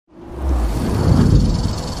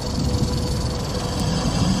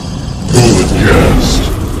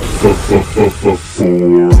For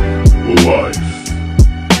life.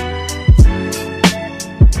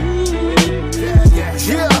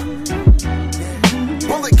 Yeah.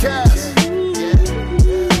 Bullet cast.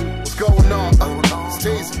 What's going on?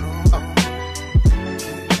 Stacy.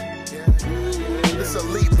 This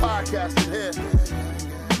elite podcast in here.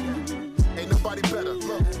 Ain't nobody better.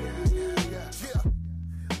 Look. Yeah.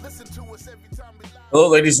 Listen to us every time we live. Hello,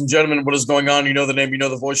 ladies and gentlemen. What is going on? You know the name, you know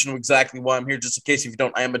the voice, you know exactly why I'm here. Just in case if you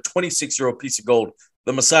don't, I am a 26-year-old piece of gold,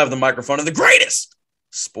 the messiah of the microphone, and the greatest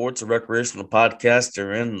sports and recreational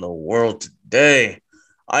podcaster in the world today.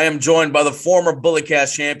 I am joined by the former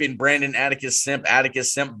Bulletcast champion, Brandon Atticus Simp,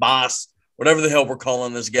 Boss, whatever the hell we're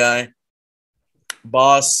calling this guy.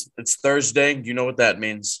 Boss, it's Thursday. Do you know what that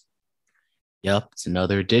means? Yep, it's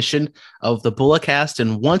another edition of the Bulletcast,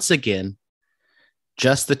 and once again,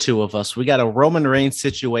 just the two of us. We got a Roman Reigns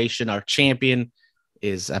situation. Our champion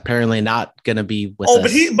is apparently not going to be with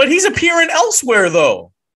us. But he's appearing elsewhere,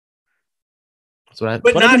 though. That's what I've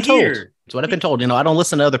not been told. here. That's what I've been told. You know, I don't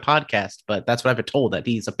listen to other podcasts, but that's what I've been told, that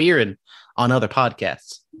he's appearing on other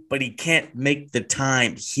podcasts. But he can't make the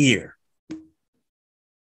time here.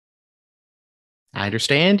 I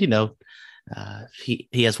understand. You know, he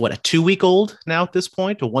has what, a 2-week-old now at this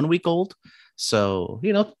point, a 1-week-old. So,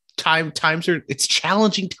 you know, times are, it's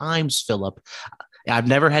challenging times, Philip. I've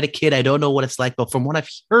never had a kid. I don't know what it's like, but from what I've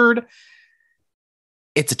heard,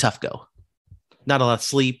 it's a tough go. Not a lot of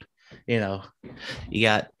sleep. You know, you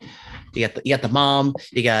got the mom,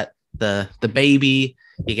 you got the baby,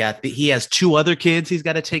 he has 2 other kids he's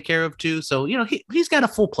got to take care of too. So, you know, he's got a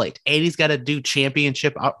full plate, and he's got to do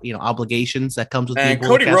championship, obligations that comes with. And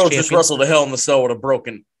Cody Rhodes just wrestled a Hell in the Cell with a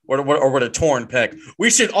broken or with a torn pec. We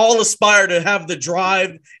should all aspire to have the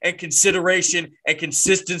drive and consideration and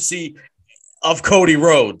consistency of Cody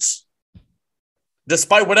Rhodes.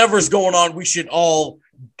 Despite whatever's going on, we should all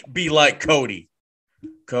be like Cody.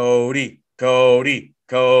 Cody.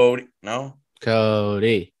 No?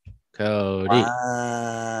 Cody.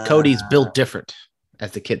 Wow. Cody's built different,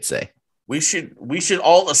 as the kids say. We should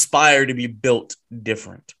all aspire to be built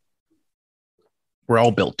different. We're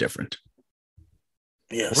all built different.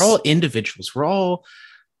 Yes. We're all individuals. We're all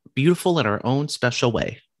beautiful in our own special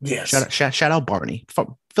way. Yes. Shout out Barney.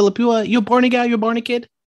 Philip, you a Barney guy? You a Barney kid?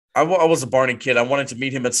 I was a Barney kid. I wanted to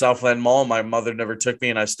meet him at Southland Mall. My mother never took me,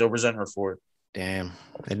 and I still resent her for it. Damn.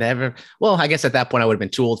 I never. Well, I guess at that point I would have been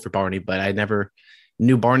too old for Barney, but I never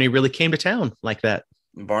knew Barney really came to town like that.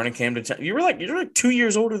 Barney came to town. You're like 2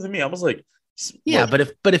 years older than me. I was like, yeah,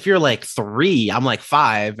 but if you're like 3, I'm like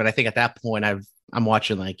 5, and I think at that point I'm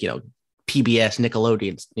watching, like, you know, PBS,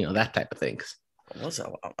 Nickelodeon, you know, that type of things. What's that?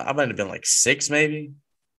 I might have been like 6, maybe.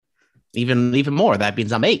 Even more. That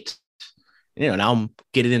means I'm 8. You know, now I'm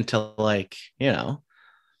getting into, like, you know,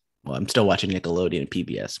 well, I'm still watching Nickelodeon and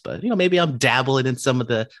PBS, but, you know, maybe I'm dabbling in some of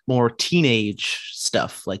the more teenage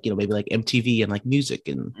stuff, like, you know, maybe like MTV and like music.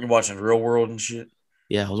 And you're watching Real World and shit.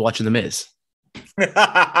 Yeah, I was watching The Miz.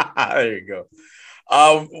 There you go.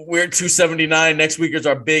 We're at 279. Next week is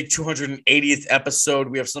our big 280th episode.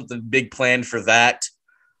 We have something big planned for that.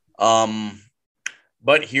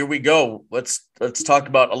 But here we go. Let's talk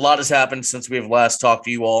about, a lot has happened since we have last talked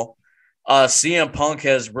to you all. CM Punk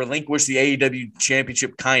has relinquished the AEW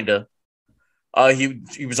championship, kinda.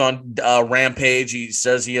 He was on Rampage. He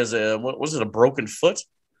says he has a broken foot?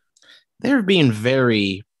 They're being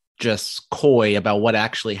very just coy about what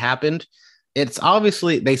actually happened. It's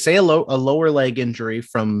obviously, they say a lower leg injury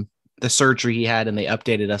from the surgery he had, and they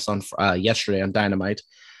updated us on yesterday on Dynamite.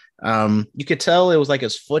 You could tell it was like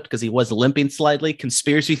his foot because he was limping slightly.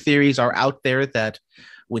 Conspiracy theories are out there that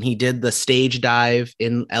when he did the stage dive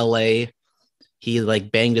in LA, he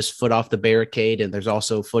like banged his foot off the barricade. And there's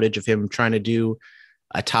also footage of him trying to do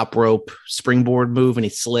a top rope springboard move, and he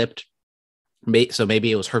slipped. So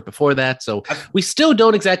maybe it was hurt before that. So we still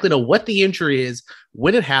don't exactly know what the injury is,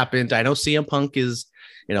 when it happened. I know CM Punk is,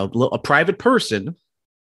 you know, a private person,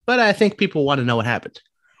 but I think people want to know what happened.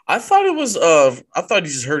 I thought it was I thought he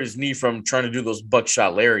just hurt his knee from trying to do those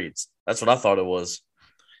buckshot lariats. That's what I thought it was.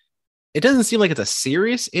 It doesn't seem like it's a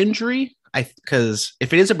serious injury. Because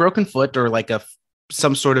if it is a broken foot or like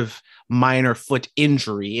some sort of minor foot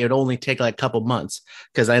injury, it would only take like a couple months.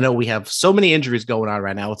 Because I know we have so many injuries going on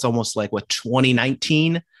right now. It's almost like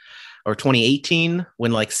 2019 or 2018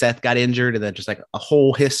 when like Seth got injured, and then just like a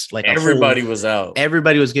whole everybody was out.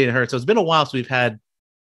 Everybody was getting hurt. So it's been a while since we've had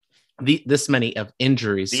this many of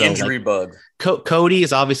injuries. The injury bug. Cody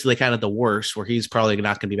is obviously kind of the worst, where he's probably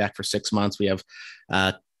not going to be back for 6 months. We have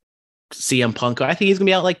CM Punk. I think he's gonna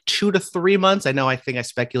be out like 2 to 3 months. I think I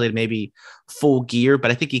speculated maybe Full Gear,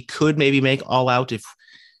 but I think he could maybe make All Out if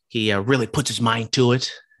he really puts his mind to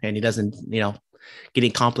it and he doesn't,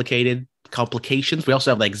 getting complications. We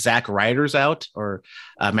also have like Zack Ryder's out, or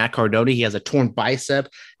Matt Cardona. He has a torn bicep.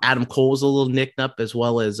 Adam Cole's a little nicked up, as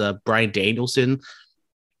well as Bryan Danielson.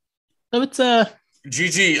 So it's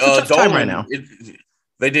Gigi it's a tough time right now.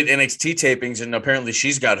 They did NXT tapings, and apparently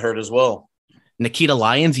she's got hurt as well. Nikita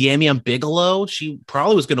Lyons, Yamiam Bigelow. She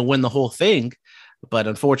probably was going to win the whole thing, but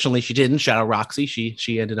unfortunately she didn't. Shout out Roxy.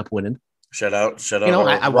 She ended up winning. Shout out.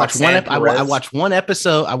 I watched I watched one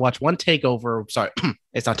episode. I watched one takeover. Sorry,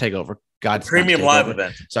 it's not takeover. God's premium live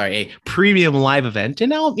event. Sorry, a premium live event.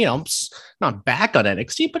 And now, I'm not back on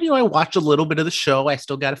NXT, but I watched a little bit of the show. I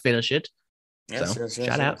still got to finish it. Yes,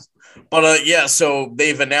 shout out. But so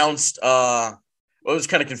they've announced. It was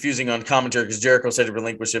kind of confusing on commentary because Jericho said he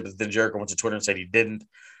relinquished it, but then Jericho went to Twitter and said he didn't.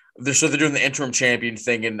 So they're doing the interim champion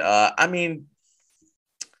thing, and I mean,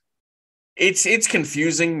 it's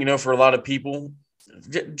confusing, for a lot of people.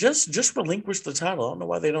 Just relinquish the title. I don't know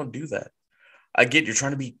why they don't do that. I get you're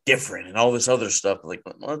trying to be different and all this other stuff. Like,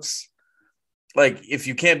 let's if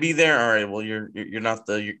you can't be there, all right. Well,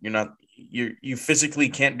 you physically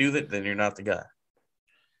can't do that. Then you're not the guy.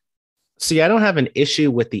 See, I don't have an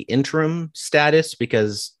issue with the interim status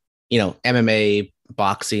because, MMA,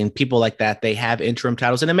 boxing, people like that, they have interim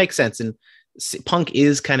titles and it makes sense. And Punk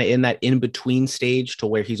is kind of in that in-between stage to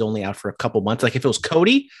where he's only out for a couple months. Like if it was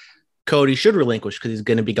Cody should relinquish because he's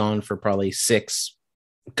going to be gone for probably 6,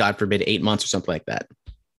 God forbid, 8 months or something like that.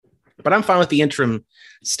 But I'm fine with the interim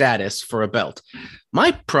status for a belt.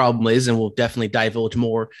 My problem is, and we'll definitely divulge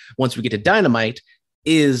more once we get to Dynamite,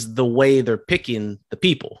 is the way they're picking the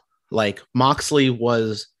people. Like Moxley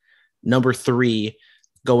was number 3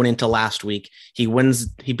 going into last week. He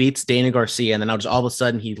beats Dana Garcia, and then all of a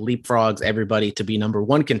sudden he leapfrogs everybody to be number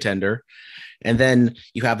 1 contender. And then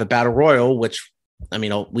you have the Battle Royal, which,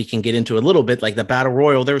 we can get into a little bit. Like the Battle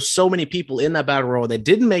Royal, there's so many people in that Battle Royal that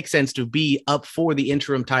didn't make sense to be up for the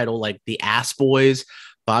interim title, like the Ass Boys,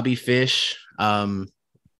 Bobby Fish, some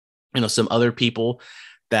other people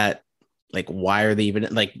that, like, why are they even,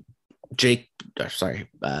 like, Jake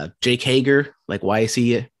Hager, like, why is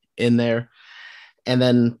he in there? And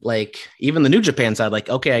then, like, even the New Japan side, like,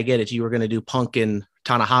 okay, I get it. You were going to do Punk and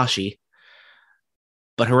Tanahashi,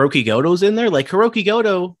 but Hiroki Goto's in there. Like, Hiroki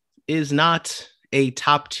Goto is not a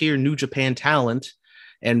top tier New Japan talent.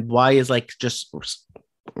 And why is, like, just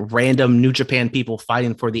random New Japan people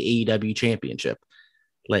fighting for the AEW championship?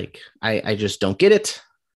 Like, I just don't get it.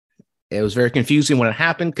 It was very confusing when it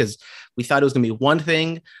happened because we thought it was going to be one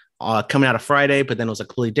thing coming out of Friday, but then it was a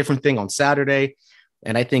completely different thing on Saturday.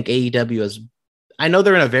 And I think AEW I know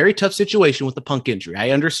they're in a very tough situation with the Punk injury.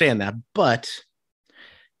 I understand that, but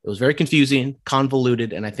it was very confusing,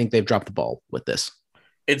 convoluted, and I think they've dropped the ball with this.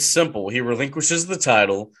 It's simple. He relinquishes the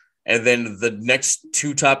title, and then the next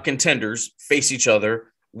 2 top contenders face each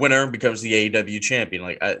other. Winner becomes the AEW champion.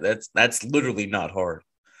 Like that's literally not hard.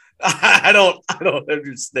 I don't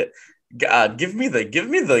understand. God, give me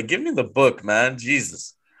the book, man.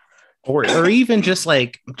 Jesus. Or even just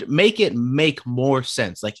like make it make more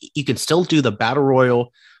sense. Like you can still do the Battle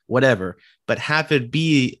Royal, whatever, but have it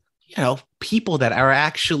be, people that are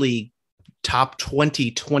actually top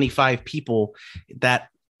 20, 25 people that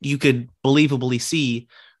you could believably see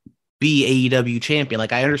be AEW champion.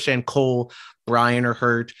 Like I understand Cole, Bryan are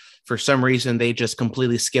hurt. For some reason, they just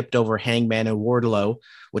completely skipped over Hangman and Wardlow,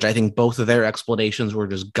 which I think both of their explanations were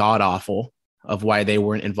just god awful of why they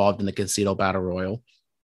weren't involved in the Casino Battle Royal.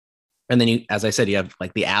 And then you, as I said, you have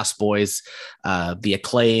like the Ass Boys, the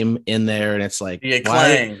Acclaim in there, and it's like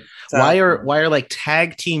why are like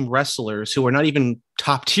tag team wrestlers who are not even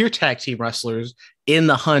top tier tag team wrestlers in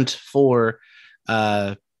the hunt for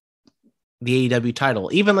the AEW title?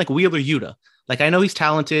 Even like Wheeler Yuta, like I know he's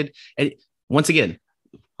talented, and once again,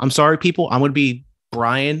 I'm sorry, people, I'm gonna be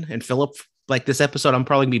Brian and Philip. Like this episode, I'm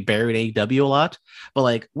probably gonna be buried AEW a lot, but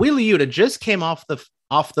like Wheeler Yuta just came off the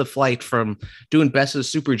flight from doing Best of the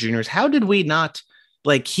Super Juniors. How did we not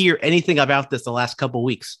like hear anything about this the last couple of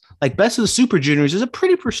weeks? Like Best of the Super Juniors is a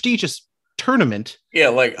pretty prestigious tournament. Yeah,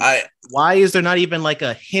 like why is there not even like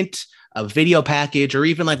a hint, a video package, or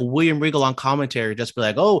even like William Regal on commentary just be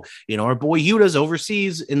like, oh, our boy Yuta's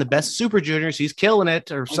overseas in the Best Super Juniors, he's killing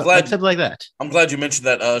it, or something like that. I'm glad you mentioned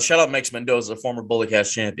that. Shout out Max Mendoza, former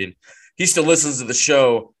Bulletcast champion. He still listens to the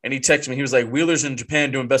show, and he texted me. He was like, Wheeler's in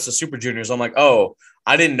Japan doing Best of Super Juniors. I'm like, oh,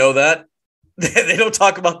 I didn't know that. They don't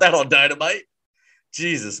talk about that on Dynamite.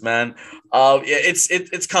 Jesus, man.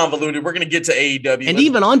 It's convoluted. We're going to get to AEW. And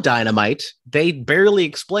even on Dynamite, they barely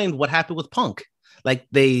explained what happened with Punk. Like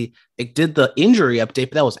they did the injury update,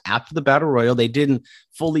 but that was after the Battle Royal. They didn't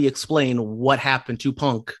fully explain what happened to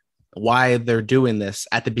Punk why they're doing this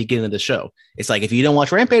at the beginning of the show. It's like, if you don't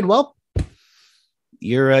watch Rampage, well,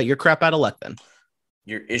 you're crap out of luck then.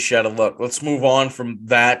 You're ish out of luck. Let's move on from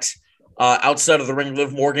that. Outside of the ring,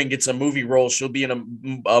 Liv Morgan gets a movie role. She'll be in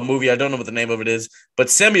a movie. I don't know what the name of it is, but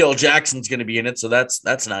Samuel Jackson's going to be in it, so that's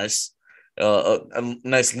nice. A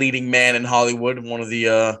nice leading man in Hollywood, one of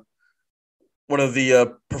the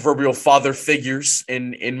proverbial father figures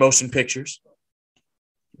in motion pictures.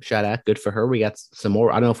 Shout out, good for her. We got some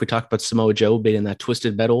more. I don't know if we talked about Samoa Joe being in that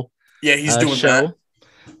Twisted Metal. Yeah, he's doing show. That.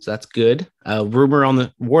 So that's good. Word on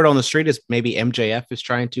the street is maybe MJF is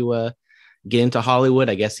trying to get into Hollywood.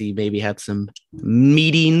 I guess he maybe had some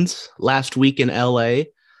meetings last week in LA.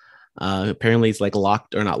 Apparently he's like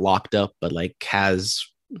not locked up, but like has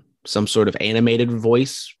some sort of animated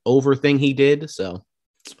voice over thing he did. So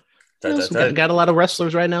got a lot of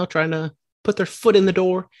wrestlers right now trying to put their foot in the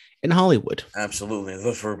door in Hollywood. Absolutely.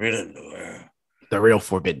 The forbidden door. The real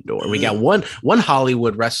forbidden door. We got one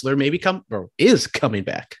Hollywood wrestler is coming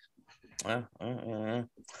back.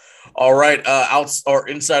 All right,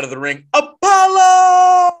 inside of the ring,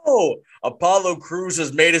 Apollo Crews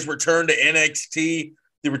has made his return to NXT.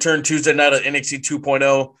 He returned Tuesday night at NXT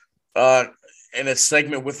 2.0 in a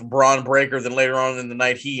segment with Braun Breaker. Then later on in the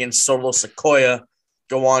night, he and Solo Sikoa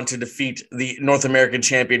go on to defeat the North American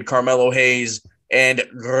champion Carmelo Hayes and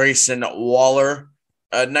Grayson Waller.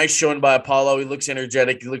 Nice showing by Apollo. He looks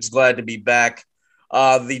energetic. He looks glad to be back.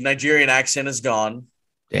 The Nigerian accent is gone.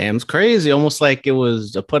 Damn, it's crazy. Almost like it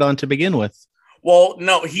was a put on to begin with. Well,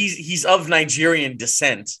 no, he's of Nigerian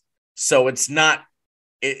descent, so it's not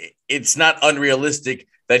unrealistic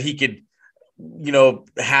that he could,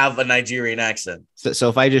 have a Nigerian accent. So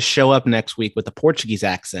if I just show up next week with a Portuguese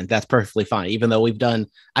accent, that's perfectly fine. Even though I've done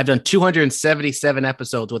 277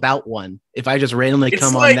 episodes without one. If I just randomly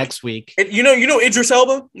come on next week, Idris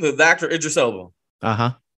Elba, the actor Idris Elba.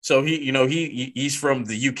 So he's from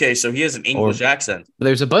the UK, so he has an English accent.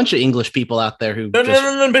 There's a bunch of English people out there who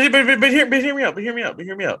no. But hear me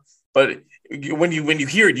out. But when you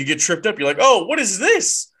hear it, you get tripped up. You're like, oh, what is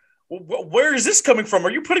this? Where is this coming from?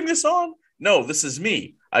 Are you putting this on? No, this is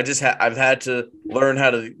me. I've had to learn how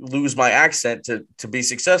to lose my accent to be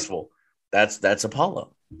successful. That's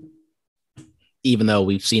Apollo. Even though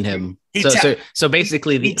we've seen him, so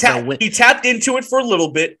basically he tapped into it for a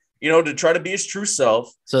little bit. To try to be his true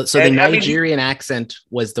self. So the Nigerian accent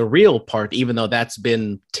was the real part, even though that's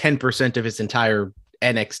been 10% of his entire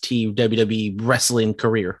NXT WWE wrestling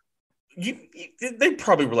career. They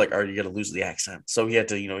probably were like, "Are you going to lose the accent?" So he had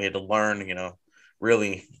to learn,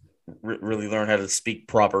 really learn how to speak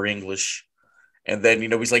proper English. And then,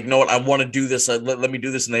 he's like, "No, what? I want to do this. Let me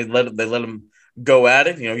do this." And they let him go at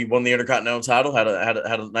it. He won the Intercontinental title, had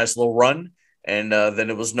a nice little run, and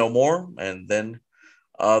then it was no more. And then.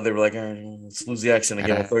 They were like, let's lose the accent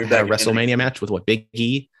again. We'll throw you back. A WrestleMania match with Big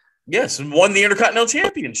E? Yes, and won the Intercontinental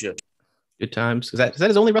Championship. Good times. Is that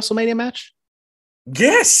his only WrestleMania match?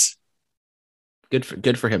 Yes. Good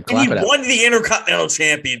for him. And he won the Intercontinental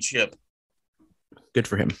Championship. Good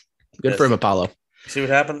for him. Good for him, Apollo. See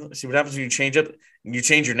what happens when you change up. You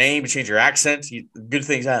change your name. You change your accent. Good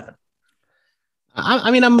things happen.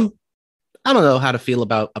 I don't know how to feel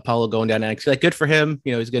about Apollo going down NXT. Like, good for him.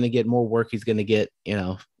 He's going to get more work. He's going to get,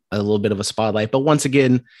 a little bit of a spotlight. But once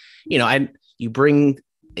again, you bring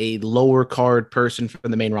a lower card person from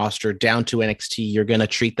the main roster down to NXT, you're going to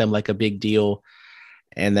treat them like a big deal.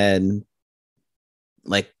 And then,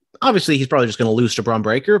 like, obviously he's probably just going to lose to Braun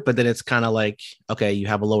Breaker, but then it's kind of like, okay, you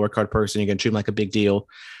have a lower card person. You're going to treat him like a big deal.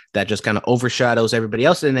 That just kind of overshadows everybody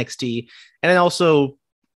else in NXT. And it also,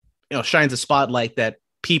 shines a spotlight that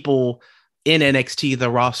people in NXT, the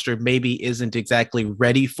roster maybe isn't exactly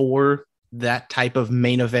ready for that type of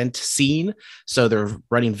main event scene. So they're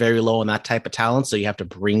running very low on that type of talent. So you have to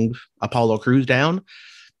bring Apollo Crews down,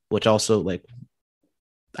 which also, like,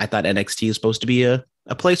 I thought NXT is supposed to be a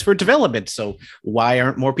place for development. So why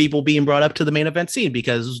aren't more people being brought up to the main event scene?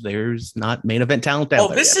 Because there's not main event talent out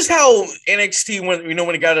there. This is how NXT,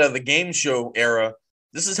 when it got out of the game show era,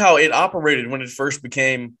 this is how it operated when it first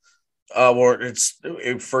became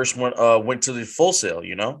it first went to the Full Sail,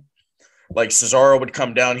 like Cesaro would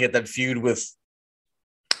come down. He had that feud with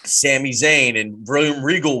Sami Zayn, and William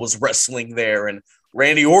Regal was wrestling there, and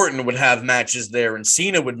Randy Orton would have matches there, and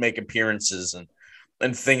Cena would make appearances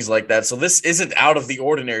and things like that. So this isn't out of the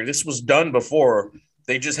ordinary. This was done before.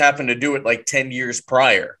 They just happened to do it like 10 years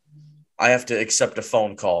prior. I have to accept a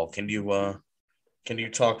phone call. Can you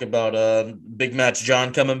talk about Big Match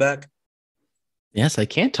John coming back? Yes, I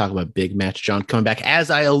can talk about Big Match John coming back.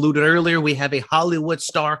 As I alluded earlier, we have a Hollywood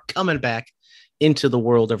star coming back into the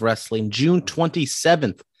world of wrestling. June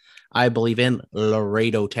 27th, I believe, in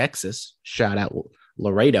Laredo, Texas. Shout out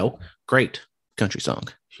Laredo. Great country song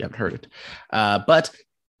if you haven't heard it. But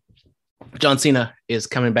John Cena is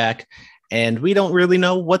coming back, and we don't really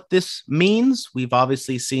know what this means. We've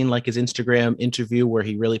obviously seen like his Instagram interview where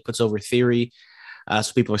he really puts over Theory.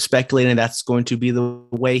 So people are speculating that's going to be the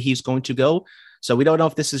way he's going to go. So we don't know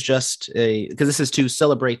if this is just because this is to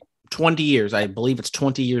celebrate 20 years. I believe it's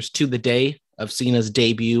 20 years to the day of Cena's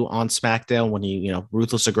debut on SmackDown when he,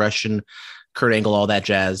 ruthless aggression, Kurt Angle, all that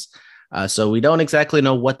jazz. So we don't exactly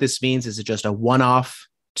know what this means. Is it just a one-off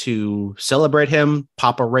to celebrate him,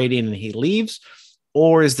 pop a rating, and he leaves?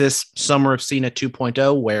 Or is this Summer of Cena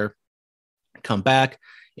 2.0 where come back,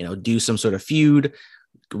 do some sort of feud,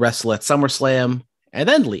 wrestle at SummerSlam, and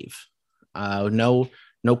then leave?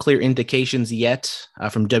 No clear indications yet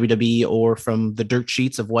from WWE or from the dirt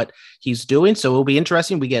sheets of what he's doing. So it'll be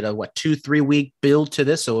interesting. We get a 2-3 week build to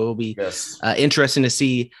this. So it will be interesting to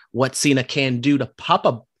see what Cena can do to pop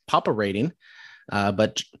a rating.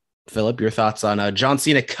 But Philip, your thoughts on John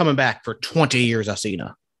Cena coming back for 20 years of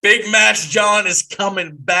Cena? Big match. John is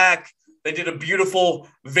coming back. They did a beautiful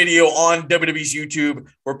video on WWE's YouTube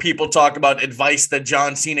where people talk about advice that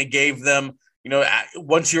John Cena gave them.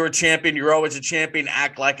 Once you're a champion, you're always a champion.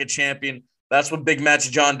 Act like a champion. That's what Big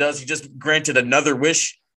Match John does. He just granted another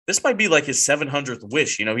wish. This might be like his 700th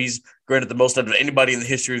wish. He's granted the most out of anybody in the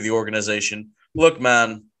history of the organization. Look,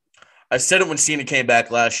 man, I said it when Cena came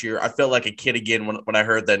back last year. I felt like a kid again when I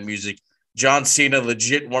heard that music. John Cena,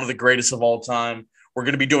 legit one of the greatest of all time. We're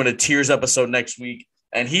going to be doing a Tears episode next week,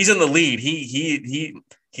 and he's in the lead. He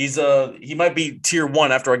might be tier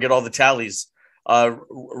 1 after I get all the tallies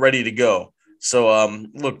ready to go. So,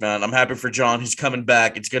 look, man, I'm happy for John. He's coming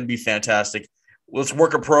back. It's going to be fantastic. Let's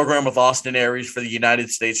work a program with Austin Aries for the United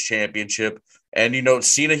States Championship. And,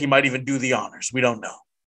 Cena, he might even do the honors. We don't know.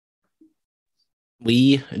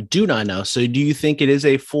 We do not know. So do you think it is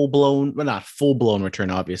a full-blown, well, not full-blown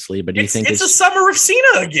return, obviously, but do you think it's a Summer of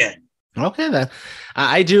Cena again? Okay,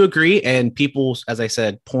 I do agree. And people, as I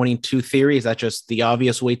said, pointing to Theory, is that just the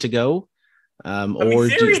obvious way to go?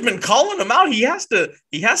 Theory's been calling him out. He has to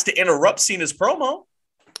interrupt Cena's promo.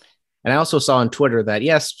 And I also saw on Twitter that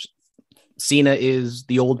yes, Cena is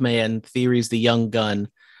the old man, Theory's the young gun.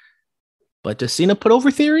 But does Cena put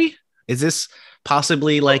over Theory? Is this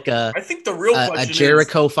possibly like I think the real question a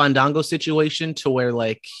Jericho Fandango situation to where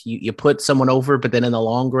like you put someone over, but then in the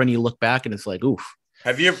long run you look back and it's like, oof.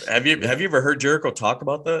 Have you ever heard Jericho talk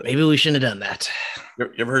about that? Maybe we shouldn't have done that. You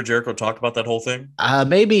ever heard Jericho talk about that whole thing?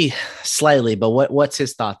 Maybe slightly, but what's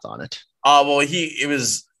his thoughts on it? Well, it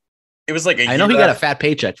was like I know he got a fat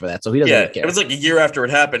paycheck for that, so he doesn't really care. It was like a year after it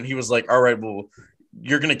happened. He was like, all right, well,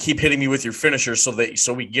 you're gonna keep hitting me with your finisher so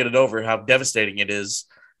we can get it over, how devastating it is.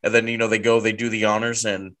 And then they do the honors,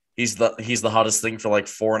 and he's the hottest thing for like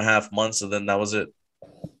 4.5 months, and then that was it.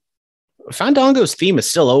 Fandango's theme is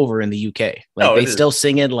still over in the UK. They still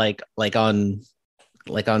sing it like on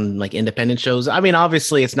independent shows. I mean,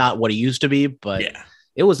 obviously it's not what it used to be, but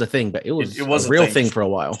it was a thing. But it was a real thing for a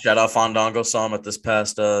while. Shout out Fandango, saw him at this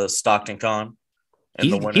past Stockton Con.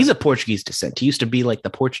 He's a Portuguese descent. He used to be like the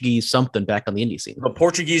Portuguese something back on the indie scene. The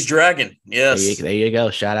Portuguese dragon. Yes. There you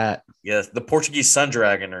go. Shout out. Yes. The Portuguese sun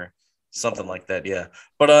dragon or something like that. Yeah.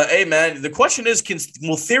 But hey man, the question is,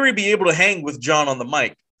 will Theory be able to hang with John on the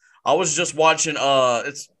mic? I was just watching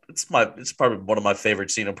it's probably one of my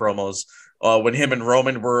favorite Cena promos when him and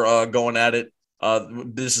Roman were going at it.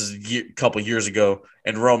 This is a couple years ago,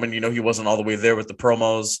 and Roman, he wasn't all the way there with the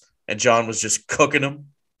promos, and John was just cooking him.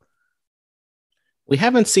 We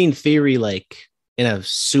haven't seen Theory like in a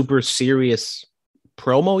super serious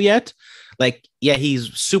promo yet. Like, yeah,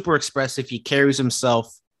 he's super expressive. He carries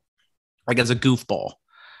himself like as a goofball,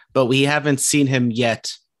 but we haven't seen him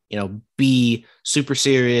yet, be super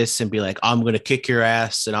serious and be like, I'm going to kick your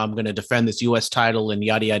ass and I'm going to defend this US title and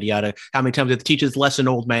yada, yada, yada. How many times did it teach his lesson,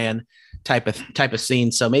 old man type of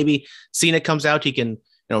scene? So maybe Cena comes out, he can,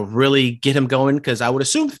 really get him going. Cause I would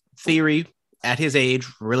assume Theory at his age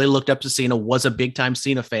really looked up to Cena, was a big time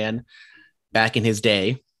Cena fan back in his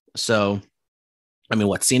day. So, I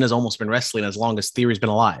mean, Cena's almost been wrestling as long as Theory's been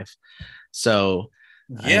alive. So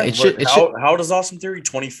yeah, how does Austin Theory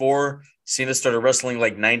 24? Cena started wrestling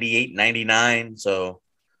like 98, 99. So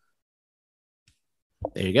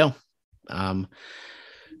there you go. As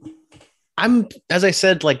I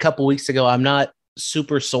said, like a couple weeks ago, I'm not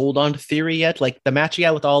super sold on Theory yet. Like the match he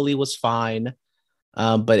had with Ali was fine,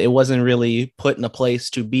 but it wasn't really put in a place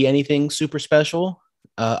to be anything super special.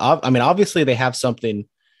 I mean, obviously they have something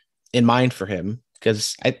in mind for him.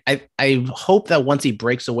 because I hope that once he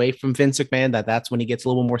breaks away from Vince McMahon, that's when he gets a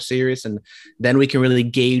little more serious, and then we can really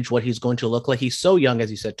gauge what he's going to look like. He's so young,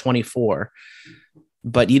 as you said, 24,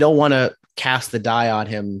 but you don't want to cast the die on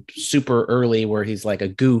him super early where he's like a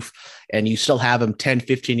goof, and you still have him 10,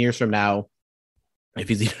 15 years from now, if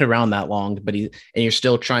he's even around that long, and you're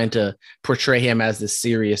still trying to portray him as this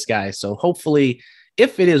serious guy. So hopefully,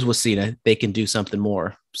 if it is with Cena, they can do something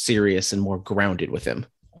more serious and more grounded with him.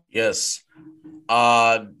 Yes.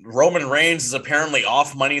 Roman Reigns is apparently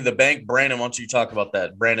off Money in the Bank. Brandon, why don't you talk about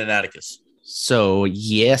that? Brandon Atticus. So,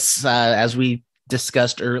 yes, as we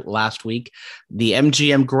discussed last week, the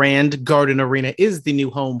MGM Grand Garden Arena is the new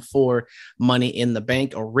home for Money in the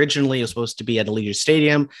Bank. Originally, it was supposed to be at Allegiant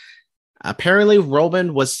Stadium. Apparently,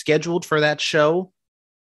 Roman was scheduled for that show.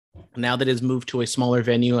 Now that it's moved to a smaller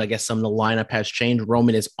venue, I guess some of the lineup has changed.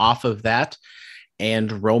 Roman is off of that,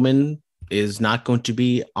 and Roman is not going to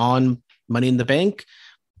be on Money in the Bank.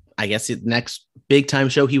 I guess the next big time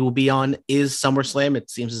show he will be on is SummerSlam. It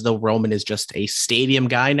seems as though Roman is just a stadium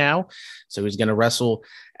guy now. So he's going to wrestle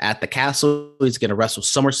at the Castle. He's going to wrestle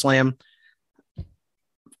SummerSlam.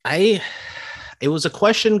 It was a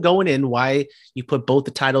question going in why you put both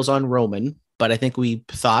the titles on Roman, but I think we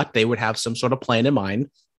thought they would have some sort of plan in mind.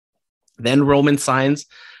 Then Roman signs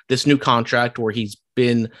this new contract where he's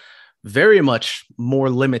been very much more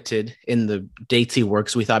limited in the dates he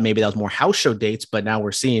works. We thought maybe that was more house show dates, but now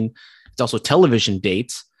we're seeing it's also television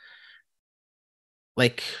dates.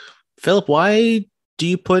 Like, Philip, why do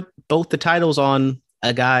you put both the titles on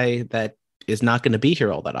a guy that is not going to be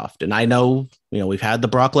here all that often? I know, we've had the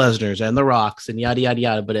Brock Lesnar's and the Rocks and yada, yada,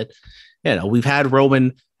 yada, but we've had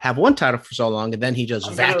Roman have one title for so long and then he just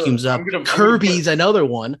vacuums up. Kirby's another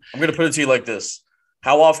one. I'm going to put it to you like this.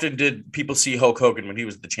 How often did people see Hulk Hogan when he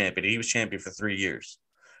was the champion? He was champion for 3 years.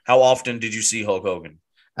 How often did you see Hulk Hogan?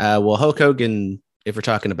 Well, Hulk Hogan, if we're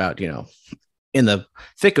talking about, in the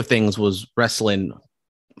thick of things, was wrestling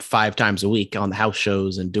 5 times a week on the house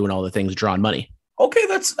shows and doing all the things, drawing money. Okay,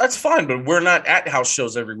 that's fine, but we're not at house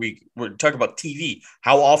shows every week. We're talking about TV.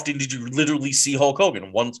 How often did you literally see Hulk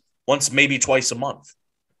Hogan? Once, maybe twice a month.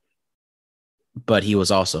 But he was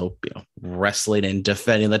also, wrestling and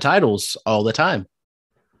defending the titles all the time.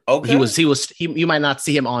 Okay. You might not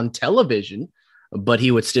see him on television, but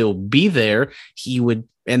he would still be there. He would,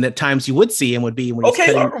 and at times you would see him would be when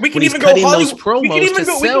he's cutting those promos to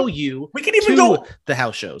sell you to the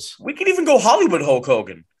house shows. We can even go Hollywood Hulk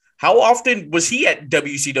Hogan. How often was he at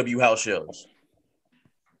WCW house shows?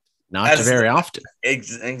 Not very often.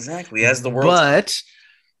 Exactly. As the world. But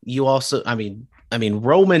you also, I mean,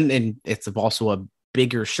 Roman, and it's also a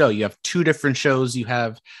bigger show. You have 2 different shows.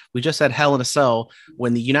 We just had Hell in a Cell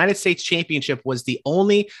when the United States Championship was the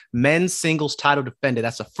only men's singles title defended.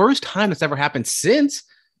 That's the first time it's ever happened since,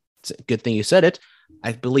 it's a good thing you said it,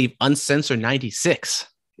 I believe, Uncensored 96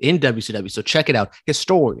 in WCW. So check it out.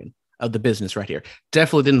 Historian of the business right here.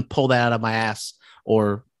 Definitely didn't pull that out of my ass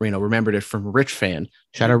or, remembered it from Rich Fan.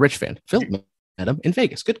 Shout out Rich Fan. Phil met him in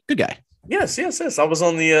Vegas. Good guy. Yes. I was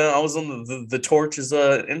on the Torch's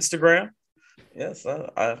Instagram. Yes,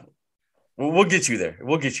 we'll get you there.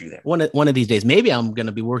 One of these days, maybe I'm going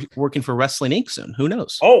to be working for Wrestling Inc. soon. Who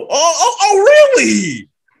knows? Oh, really?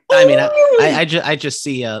 I mean, I just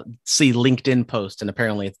see LinkedIn post, and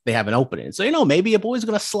apparently they have an opening. So maybe a boy's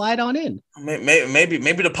going to slide on in. Maybe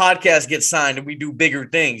the podcast gets signed and we do bigger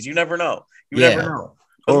things. You never know. Never know.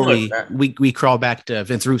 Or we crawl back to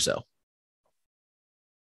Vince Russo.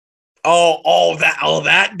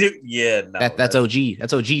 That dude. Yeah, no, that's OG.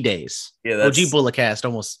 That's OG days. Yeah, OG Bulletcast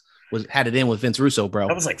almost had it in with Vince Russo, bro.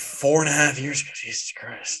 That was like 4.5 years ago. Jesus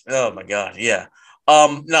Christ. Oh my God. Yeah.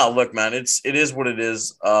 No, look, man, it is what it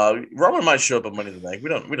is. Roman might show up at Money in the Bank. We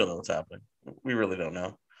don't know what's happening. We really don't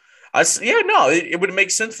know. It would make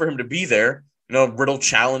sense for him to be there. Riddle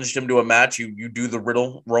challenged him to a match. You do the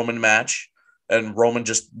Riddle Roman match, and Roman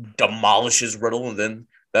just demolishes Riddle, and then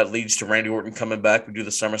that leads to Randy Orton coming back. We do the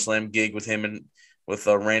SummerSlam gig with him and with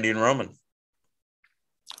Randy and Roman.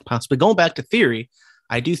 Possibly going back to Theory,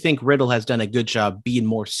 I do think Riddle has done a good job being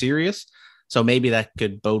more serious. So maybe that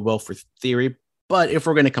could bode well for Theory. But if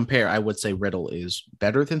we're going to compare, I would say Riddle is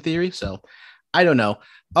better than Theory. So I don't know.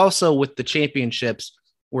 Also, with the championships,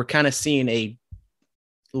 we're kind of seeing a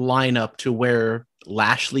lineup to where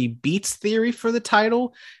Lashley beats Theory for the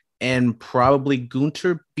title, and probably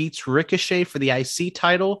Gunther beats Ricochet for the IC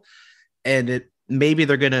title. And maybe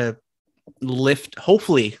they're going to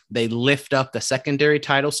hopefully they lift up the secondary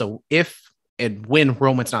title. So if and when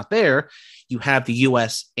Roman's not there, you have the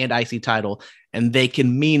US and IC title, and they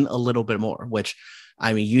can mean a little bit more, which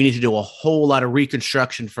I mean, you need to do a whole lot of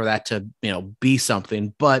reconstruction for that to, be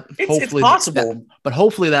something. But It's possible. But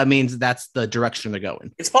hopefully that means that's the direction they're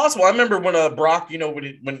going. It's possible. I remember when Brock,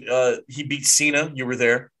 when he beat Cena, you were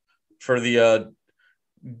there for the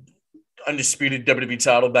undisputed WWE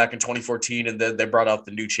title back in 2014, and then they brought out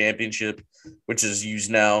the new championship, which is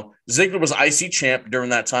used now. Ziggler was IC champ during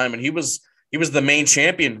that time, and he was the main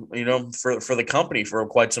champion, for the company for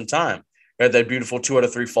quite some time. He had that beautiful 2 out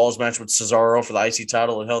of 3 falls match with Cesaro for the IC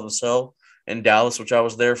title at Hell in a Cell in Dallas, which I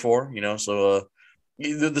was there for. So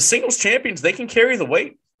the singles champions, they can carry the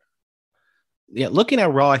weight. Yeah, looking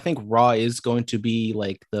at Raw, I think Raw is going to be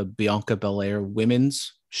like the Bianca Belair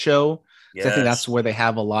women's show. Yes. I think that's where they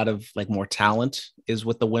have a lot of like more talent is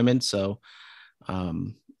with the women. So,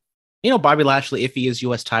 Bobby Lashley, if he is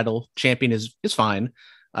U.S. title champion, is fine.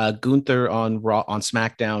 Gunther on Raw, on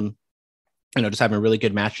SmackDown, just having a really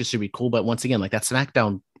good match just should be cool. But once again, like that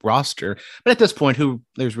SmackDown roster, but at this point,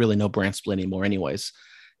 there's really no brand split anymore. Anyways,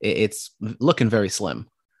 it's looking very slim.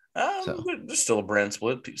 There's still a brand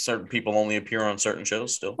split. Certain people only appear on certain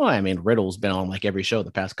shows still. Well, I mean, Riddle's been on like every show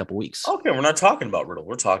the past couple weeks. Okay, we're not talking about Riddle.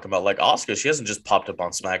 We're talking about like Asuka. She hasn't just popped up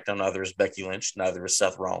on SmackDown. Neither is Becky Lynch. Neither is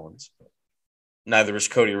Seth Rollins. Neither is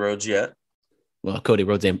Cody Rhodes yet. Well, Cody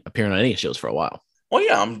Rhodes ain't appearing on any shows for a while. Well,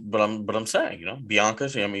 yeah, I'm saying, Bianca.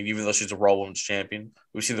 I mean, even though she's a Raw Women's Champion,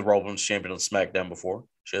 we've seen the Raw Women's Champion on SmackDown before.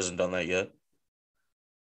 She hasn't done that yet.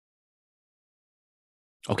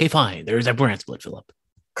 Okay, fine. There's a brand split, Philip.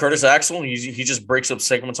 Curtis Axel, he just breaks up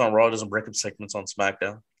segments on Raw, doesn't break up segments on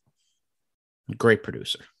SmackDown. Great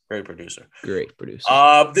producer.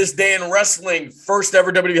 This day in wrestling, first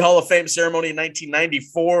ever WWE Hall of Fame ceremony in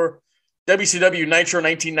 1994. WCW Nitro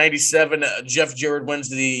 1997, Jeff Jarrett wins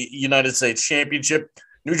the United States Championship.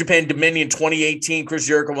 New Japan Dominion 2018, Chris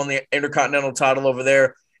Jericho won the Intercontinental title over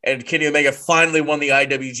there, and Kenny Omega finally won the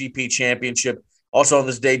IWGP Championship. Also on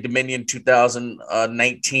this day, Dominion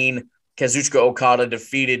 2019, Kazuchika Okada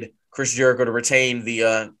defeated Chris Jericho to retain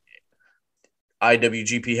the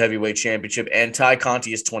IWGP Heavyweight Championship, and Ty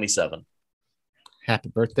Conti is 27. Happy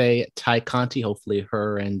birthday, Ty Conti. Hopefully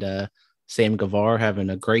her and Sam Guevara having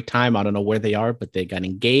a great time. I don't know where they are, but they got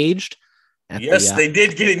engaged. They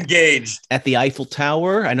did get engaged. At the Eiffel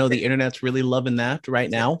Tower. I know the internet's really loving that right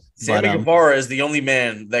now. Sammy Guevara is the only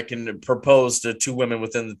man that can propose to 2 women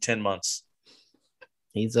within the 10 months.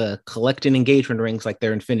 He's collecting engagement rings like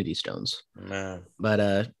they're Infinity Stones. Man. But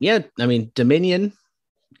I mean, Dominion,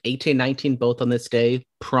 18, 19, both on this day.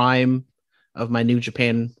 Prime of my New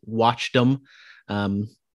Japan watchdom.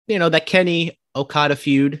 That Kenny Okada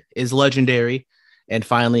feud is legendary, and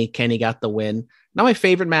finally Kenny got the win. Not my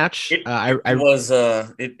favorite match. It was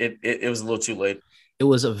a little too late. It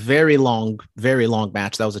was a very long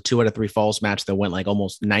match. That was a 2 out of 3 falls match that went like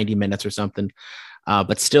almost 90 minutes or something.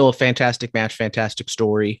 But still a fantastic match, fantastic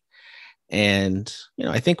story. And,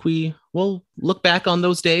 I think we will look back on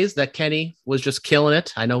those days that Kenny was just killing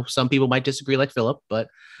it. I know some people might disagree like Philip, but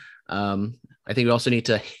I think we also need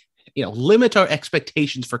to limit our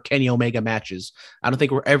expectations for Kenny Omega matches. I don't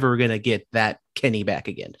think we're ever going to get that Kenny back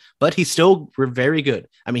again, but he's still very good.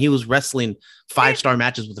 I mean, he was wrestling 5-star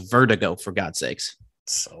matches with Vertigo, for God's sakes.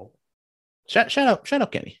 So shut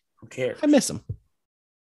up, Kenny. Who cares? I miss him.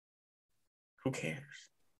 Who cares?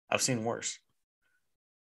 I've seen worse.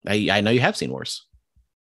 I know you have seen worse.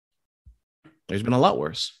 There's been a lot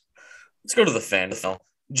worse. Let's go to the fan now.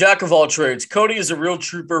 Jack of all trades. Cody is a real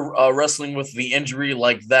trooper wrestling with the injury.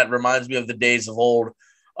 Like that reminds me of the days of old.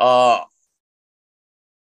 Writing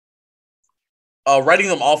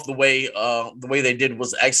them off the way they did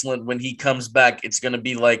was excellent. When he comes back, it's going to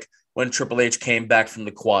be like when Triple H came back from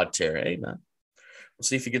the quad tear. Hey, man. We'll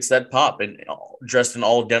see if he gets that pop and dressed in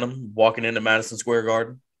all denim, walking into Madison Square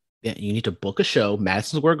Garden. Yeah, you need to book a show,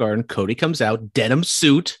 Madison Square Garden. Cody comes out, denim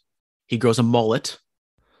suit. He grows a mullet.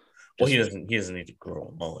 Well, he doesn't need to grow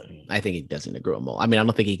a mullet. I think he does need to grow a mullet. I mean, I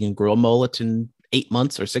don't think he can grow a mullet in 8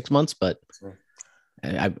 months or 6 months, but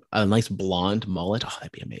a nice blonde mullet. Oh,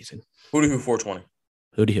 that'd be amazing. Who 420?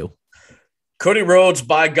 Who? Cody Rhodes,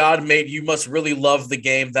 by God, mate, you must really love the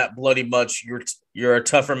game that bloody much. You're a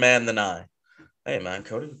tougher man than I. Hey, man,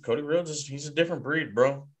 Cody Rhodes, he's a different breed,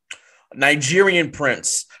 bro. Nigerian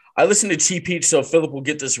Prince. I listen to T Peach, so Philip will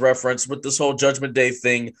get this reference. With this whole Judgment Day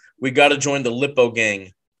thing, we got to join the Lippo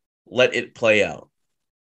gang. Let it play out.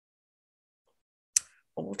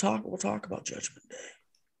 Well, we'll talk about Judgment Day.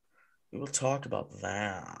 We will talk about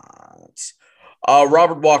that.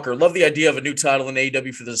 Robert Walker, love the idea of a new title in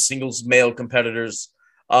AEW for the singles male competitors.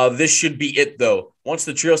 This should be it, though. Once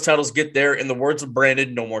the trios titles get there, in the words of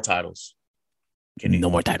Brandon, no more titles. No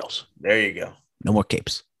more titles. There you go. No more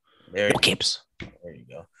capes. No capes. There you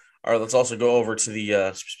go. All right, let's also go over to the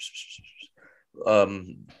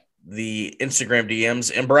Instagram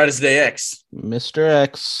DMs and Brightest Day X. Mr.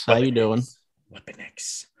 X, how you doing? Weapon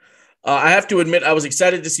X. I have to admit, I was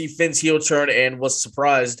excited to see Finn's heel turn and was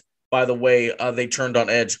surprised by the way they turned on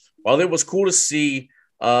Edge. While it was cool to see,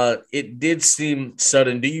 it did seem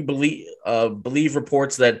sudden. Do you believe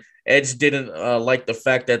reports that Edge didn't like the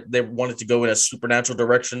fact that they wanted to go in a supernatural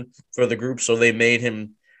direction for the group, so they made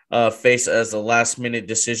him face as a last-minute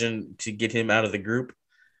decision to get him out of the group?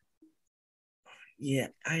 Yeah,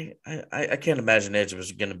 I can't imagine Edge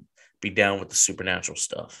was going to be down with the supernatural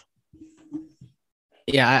stuff.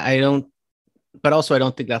 Yeah, I don't, but also I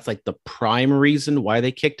don't think that's like the prime reason why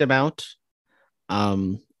they kicked him out.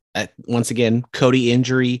 Once again, Cody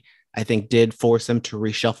injury, I think, did force them to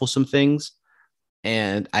reshuffle some things.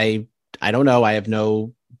 And I don't know. I have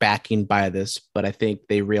no backing by this, but I think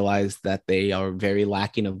they realized that they are very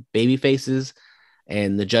lacking of baby faces,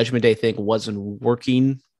 and the Judgment Day thing wasn't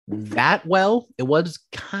working that well. It was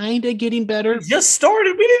kind of getting better. We just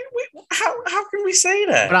started. How can we say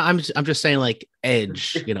that? But I'm just saying, like,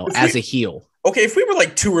 Edge, as a heel. Okay, if we were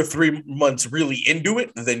like 2 or 3 months really into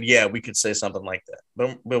it, then yeah, we could say something like that.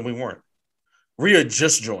 But we weren't. Rhea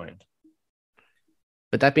just joined.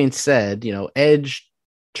 But that being said, Edge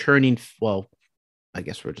turning, well, I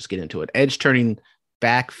guess we're just getting into it. Edge turning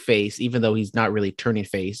back face, even though he's not really turning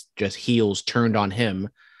face, just heels turned on him,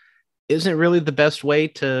 isn't really the best way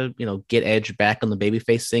to, get Edge back on the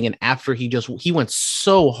babyface thing. And after he went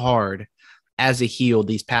so hard as a heel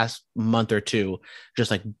these past month or two,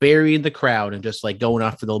 just like burying the crowd and just like going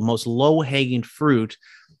after the most low-hanging fruit.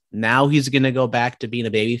 Now he's going to go back to being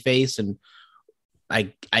a babyface, and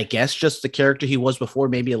I guess just the character he was before,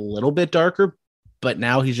 maybe a little bit darker, but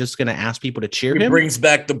now he's just going to ask people to cheer him. He brings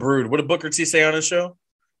back the Brood. What did Booker T say on his show?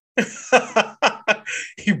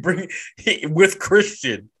 With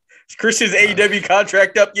Christian. Is Christian's AEW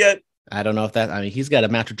contract up yet? I don't know if he's got a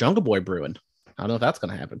match with Jungle Boy brewing. I don't know if that's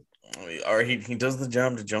going to happen. Or he does the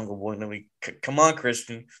job to Jungle Boy. Come on,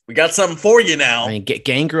 Christian. We got something for you now.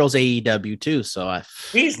 Gangrel's AEW too, so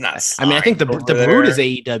he's not. I think the Brood is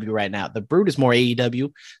AEW right now. The Brood is more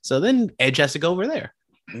AEW, so then Edge has to go over there.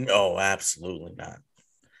 No, absolutely not.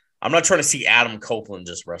 I'm not trying to see Adam Copeland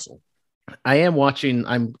just wrestle. I am watching.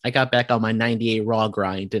 I got back on my 98 Raw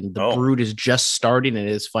grind, and the Brood is just starting. And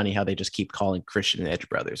it is funny how they just keep calling Christian and Edge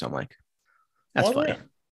brothers. I'm like, that's funny.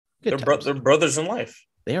 Yeah. They're brothers in life.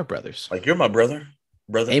 They are brothers. Like, you're my brother.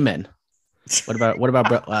 Amen. What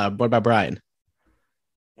about Brian?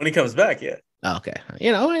 When he comes back, yeah. Oh, okay.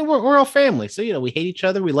 We're all family, so we hate each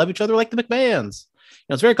other, we love each other like the McMahons.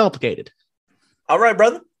 It's very complicated. All right,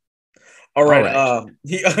 brother. All right. Oh,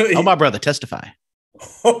 my brother, testify.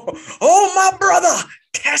 Oh, my brother,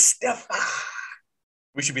 testify.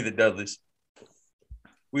 We should be the Dudleys.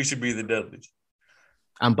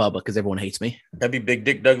 I'm Bubba because everyone hates me. That'd be Big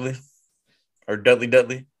Dick Dudley. Or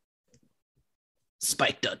Dudley.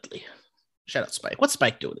 Spike Dudley. Shout out Spike. What's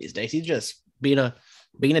Spike doing these days? He's just being a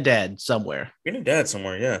dad somewhere. Yeah.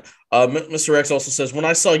 Mr. X also says, when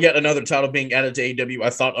I saw yet another title being added to AEW,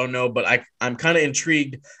 I thought, oh no, but I'm kind of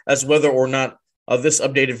intrigued as whether or not this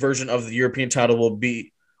updated version of the European title will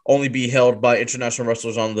only be held by international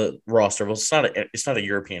wrestlers on the roster. Well, it's not a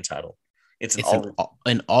European title. It's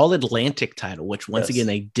an all-Atlantic title, which once again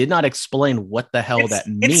they did not explain what the hell that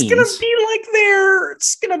means. It's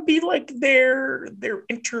gonna be like their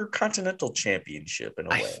intercontinental championship in a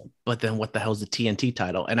way. But then what the hell is the TNT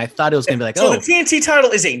title? And I thought it was gonna be like, the TNT title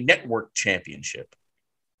is a network championship,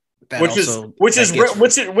 which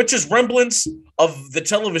is remnants of the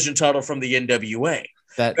television title from the NWA.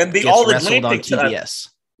 And the All Atlantic on TBS.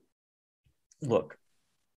 Look,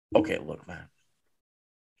 man.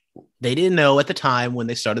 They didn't know at the time when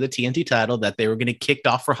they started the TNT title that they were going to kick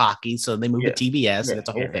off for hockey, so they moved to TBS, and it's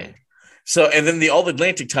a whole thing. So, and then the All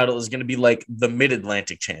Atlantic title is going to be like the Mid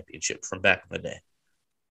Atlantic Championship from back in the day.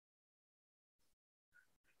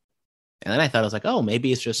 And then I thought, I was like, oh,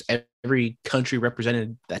 maybe it's just every country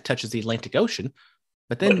represented that touches the Atlantic Ocean,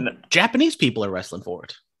 but then Japanese people are wrestling for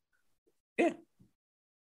it. Yeah.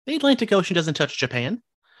 The Atlantic Ocean doesn't touch Japan.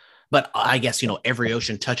 But I guess, every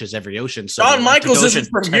ocean touches every ocean. So Shawn Michaels isn't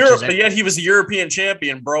from Europe, but yet he was a European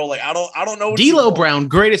champion, bro. Like, I don't know. D'Lo Brown,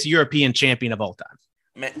 greatest European champion of all time.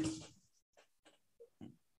 Man.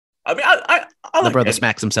 I mean, I the like brother Eddie.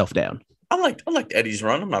 smacks himself down. I liked Eddie's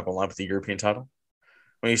run. I'm not going to lie with the European title.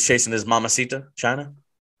 When he's chasing his mamacita, China.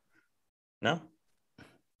 No?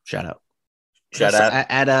 Shout out.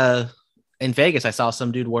 In Vegas, I saw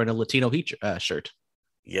some dude wearing a Latino Heat shirt.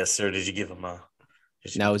 Yes, sir. Did you give him a...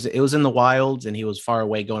 No, it was in the wilds, and he was far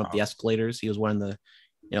away going up the escalators. He was wearing the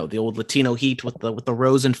the old Latino heat with the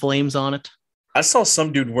rose and flames on it. I saw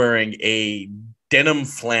some dude wearing a denim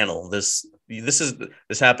flannel. This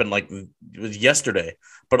happened like it was yesterday,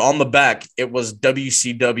 but on the back it was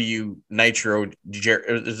WCW Nitro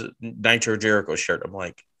Jericho shirt. I'm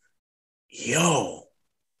like, yo,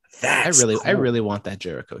 that's I cool. really want that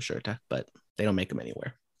Jericho shirt, but they don't make them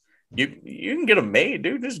anywhere. You can get them made,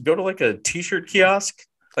 dude. Just go to like a t-shirt kiosk.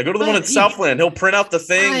 Like go to the one at Southland. He'll print out the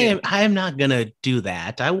thing. I am not gonna do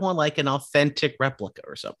that. I want like an authentic replica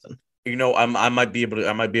or something. I might be able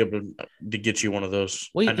to get you one of those.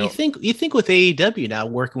 Well, you think with AEW now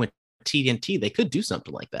working with TNT, they could do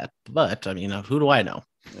something like that. But I mean, who do I know?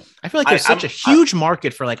 I feel like there's such a huge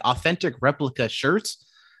market for like authentic replica shirts,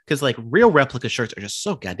 because like real replica shirts are just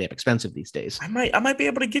so goddamn expensive these days. I might be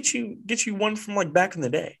able to get you one from like back in the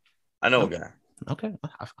day. I know a guy. Okay,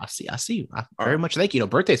 I see. I very much thank you.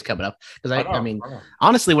 Birthday's coming up, because I mean,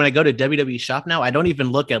 honestly, when I go to WWE shop now, I don't even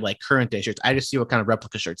look at like current day shirts. I just see what kind of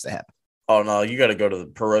replica shirts they have. Oh no, you got to go to the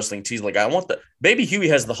Pro Wrestling Tees. Like I want the Baby Huey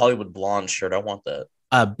has the Hollywood Blonde shirt. I want that.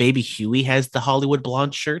 Baby Huey has the Hollywood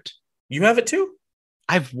Blonde shirt. You have it too?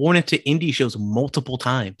 I've worn it to indie shows multiple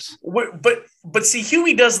times. But see,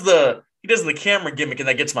 Huey does the camera gimmick, and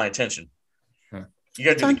that gets my attention. You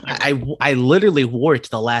got to. I literally wore it to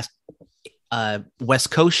the last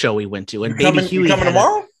West Coast show we went to, and Baby Huey coming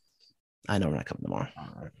tomorrow. I know we're not coming tomorrow. All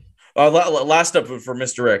right. Last up for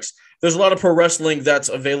Mr. X. There's a lot of pro wrestling that's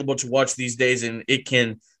available to watch these days, and it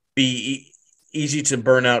can be easy to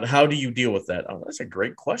burn out. How do you deal with that? Oh, that's a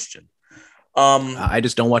great question. I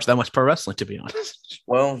just don't watch that much pro wrestling, to be honest.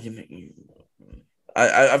 Well,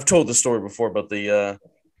 I've told the story before, but the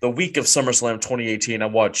week of SummerSlam 2018, I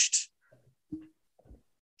watched.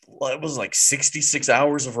 Well, it was like 66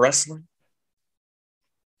 hours of wrestling.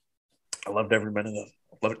 I loved every minute of it.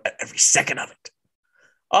 I loved every second of it.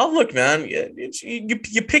 Oh, look, man, you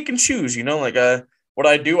pick and choose, like what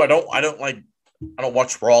I do. I don't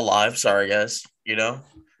watch Raw live. Sorry, guys. Don't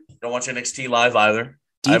watch NXT live either.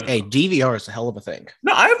 DVR is a hell of a thing.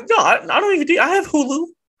 No, I don't even I have Hulu.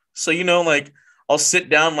 So, like I'll sit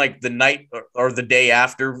down like the night or the day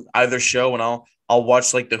after either show, and I'll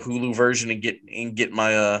watch like the Hulu version and get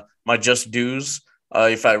my my just dues.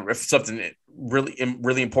 If something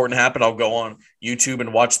really important happened, I'll go on YouTube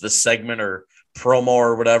and watch the segment or promo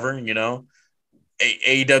or whatever.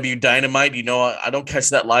 AEW Dynamite. I don't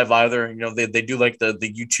catch that live either. They do like the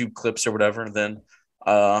YouTube clips or whatever. And then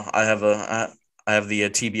I have the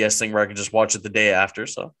TBS thing where I can just watch it the day after.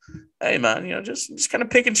 So, hey man, just kind of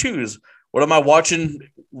pick and choose. What am I watching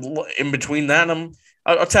in between that?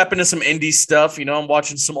 I'll tap into some indie stuff. I'm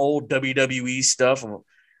watching some old WWE stuff.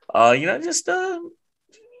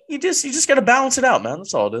 You just got to balance it out, man.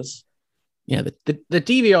 That's all it is. Yeah, the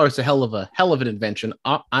DVR is a hell of an invention.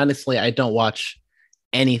 Honestly, I don't watch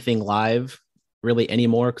anything live really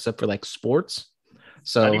anymore except for like sports.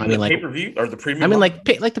 So I mean, like pay-per-view or the premium. I mean, like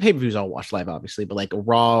the pay-per-views I'll watch live, obviously, but like a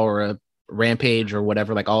Raw or a Rampage or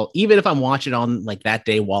whatever, like even if I'm watching on like that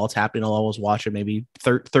day while it's happening, I'll always watch it maybe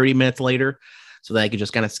 30 minutes later, so that I can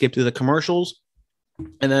just kind of skip through the commercials.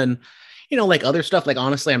 And then, like other stuff, like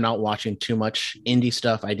honestly, I'm not watching too much indie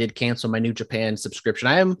stuff. I did cancel my New Japan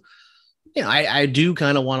subscription. I do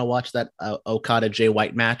kind of want to watch that Okada Jay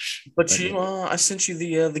White match. But I sent you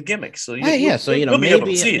the gimmick, so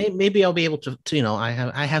maybe I'll be able to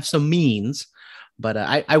I have some means, but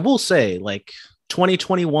I will say like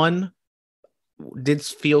 2021 did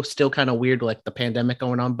feel still kind of weird, like the pandemic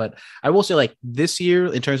going on. But I will say like this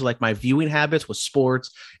year, in terms of like my viewing habits with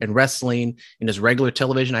sports and wrestling and just regular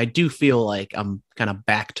television, I do feel like I'm kind of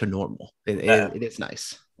back to normal. It is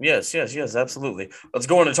nice. Yes, absolutely. Let's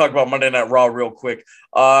go on and talk about Monday Night Raw real quick.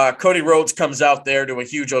 Cody Rhodes comes out there to a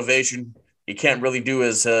huge ovation. He can't really do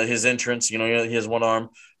his entrance. He has one arm.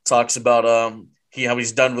 Talks about how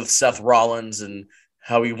he's done with Seth Rollins and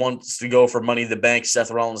how he wants to go for Money in the Bank. Seth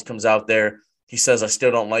Rollins comes out there. He says, "I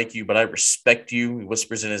still don't like you, but I respect you." He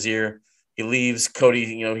whispers in his ear. He leaves.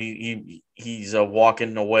 Cody, he's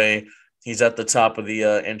walking away. He's at the top of the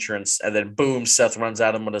entrance, and then boom, Seth runs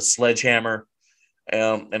at him with a sledgehammer.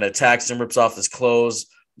 And attacks him, rips off his clothes,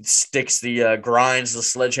 grinds the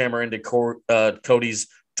sledgehammer into Cody's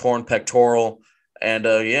torn pectoral. And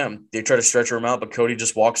they try to stretch him out, but Cody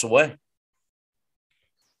just walks away.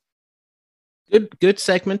 Good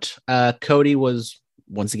segment. Cody was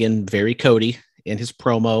once again very Cody in his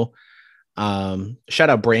promo. Shout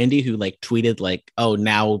out Brandy, who like tweeted like, "Oh,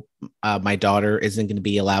 now my daughter isn't going to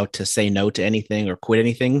be allowed to say no to anything or quit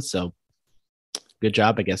anything." So good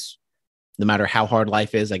job, I guess. No matter how hard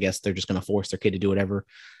life is, I guess they're just going to force their kid to do whatever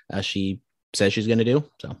she says she's going to do.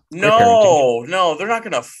 So no, they're not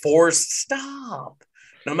going to force. Stop.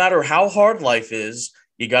 No matter how hard life is,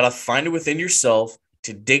 you got to find it within yourself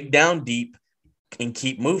to dig down deep and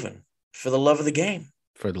keep moving for the love of the game.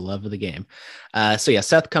 For the love of the game. So yeah,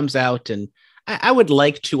 Seth comes out, and I would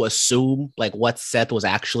like to assume like what Seth was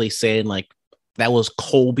actually saying, like that was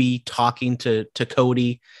Colby talking to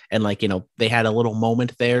Cody, and like, you know, they had a little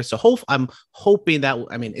moment there. So I'm hoping that,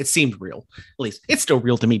 I mean, it seemed real. At least it's still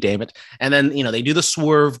real to me, damn it. And then, you know, they do the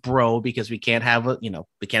swerve bro, because we can't have a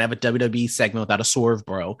WWE segment without a swerve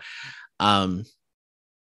bro. I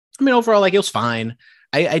mean, overall, like, it was fine.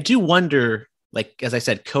 I do wonder, like, as I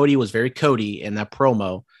said, Cody was very Cody in that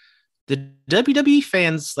promo. The WWE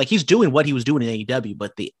fans, like, he's doing what he was doing in AEW,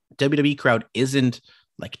 but the WWE crowd isn't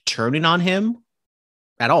like turning on him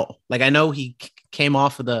at all. Like, I know he came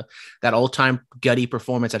off of that all-time gutty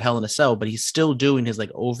performance at Hell in a Cell, but he's still doing his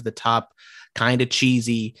like over-the-top kind of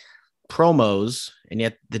cheesy promos, and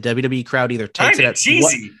yet the WWE crowd either takes it as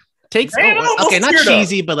cheesy. Not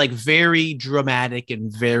cheesy, but like very dramatic and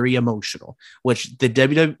very emotional, which the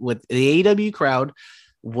AEW crowd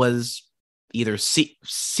was either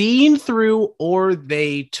seen through or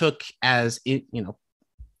they took as it, you know,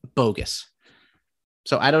 bogus.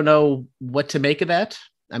 So I don't know what to make of that.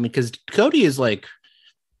 I mean, because Cody is like,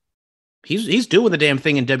 he's doing the damn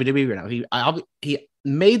thing in WWE right now. He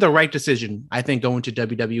made the right decision, I think, going to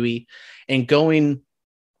WWE, and going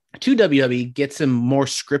to WWE gets him more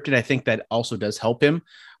scripted. I think that also does help him,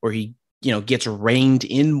 where he, you know, gets reined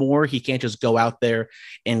in more. He can't just go out there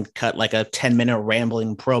and cut like a 10-minute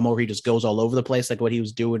rambling promo where he just goes all over the place like what he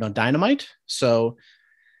was doing on Dynamite. So,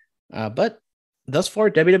 but thus far,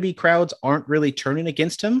 WWE crowds aren't really turning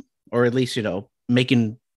against him, or at least, you know,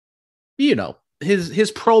 making, you know,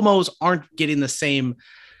 his promos aren't getting the same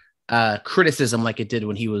criticism like it did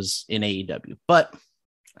when he was in AEW. But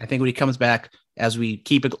I think when he comes back, as we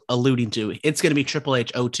keep alluding to, it's going to be Triple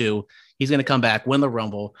H 02. He's going to come back, win the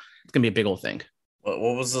Rumble. It's going to be a big old thing. What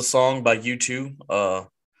was the song by U2? Oh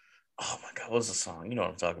my God, what was the song? You know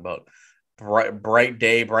what I'm talking about. Bright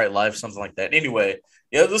Day, Bright Life, something like that. Anyway,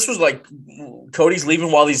 yeah, this was like Cody's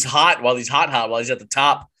leaving while he's hot, while he's at the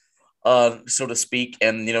top, so to speak.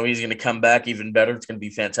 And, you know, he's going to come back even better. It's going to be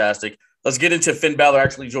fantastic. Let's get into Finn Balor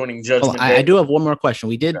actually joining Judgment Day. I do have one more question.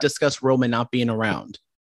 We did discuss Roman not being around.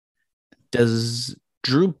 Does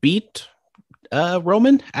Drew beat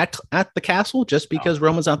Roman at the castle just because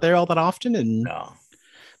Roman's not there all that often? And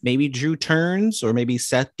maybe Drew turns, or maybe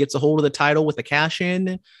Seth gets a hold of the title with the cash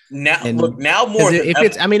in. Now more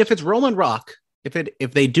than if it's Roman Rock,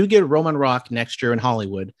 if they do get Roman Rock next year in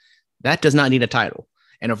Hollywood, that does not need a title.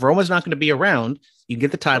 And if Roman's not going to be around, you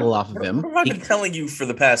get the title off of him. I've been telling you for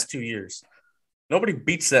the past 2 years, nobody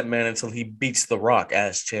beats that man until he beats The Rock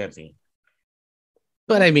as champion.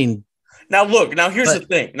 But I mean, here's the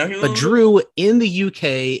thing. But Drew in the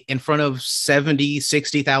UK in front of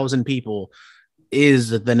 60,000 people is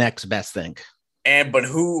the next best thing. But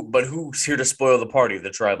who's here to spoil the party?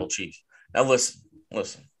 The tribal chief. Now listen.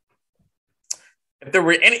 If there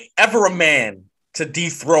were ever a man to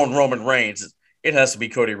dethrone Roman Reigns, it has to be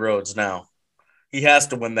Cody Rhodes now. He has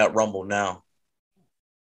to win that Rumble now.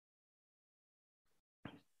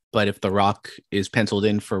 But if The Rock is penciled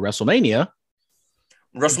in for WrestleMania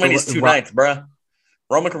is 2 nights, bruh.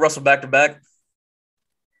 Roman can wrestle back to back.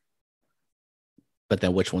 But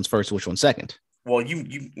then which one's first? Which one's second? Well, you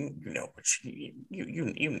know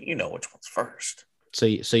you know which one's first. So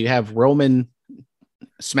you have Roman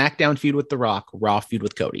SmackDown feud with The Rock, Raw feud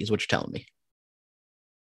with Cody. Is what you're telling me?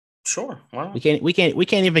 Sure. Wow. We can't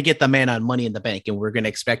even get the man on Money in the Bank, and we're going to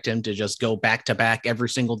expect him to just go back to back every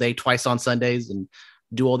single day, twice on Sundays, and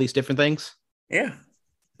do all these different things. Yeah.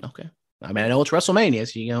 Okay. I mean, I know it's WrestleMania,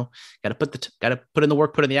 so, you know, got to put in the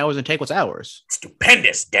work, put in the hours, and take what's ours.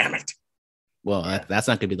 Stupendous, damn it. Well, that's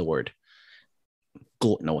not going to be the word.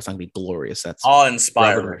 No, it's not going to be glorious. That's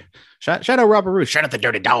awe-inspiring. Shout out Robert Roode. Shout out the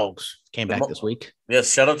Dirty Dogs. Came back this week.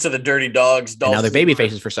 Yes, shout out to the Dirty Dogs. And now they're baby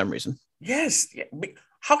faces for some reason. Yes. Yeah.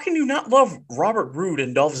 How can you not love Robert Roode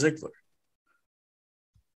and Dolph Ziggler?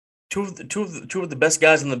 Two of the best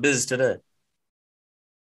guys in the biz today.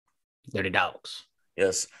 Dirty Dogs.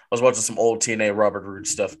 Yes, I was watching some old TNA Robert Roode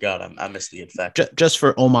stuff. God, I missed the fact. Just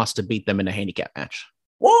for Omos to beat them in a handicap match.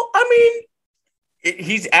 Well, I mean,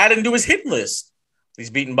 he's adding to his hit list. He's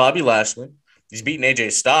beaten Bobby Lashley. He's beaten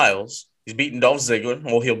AJ Styles. He's beaten Dolph Ziggler.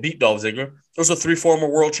 Well, he'll beat Dolph Ziggler. Those are 3 former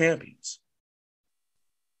world champions.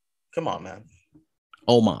 Come on, man.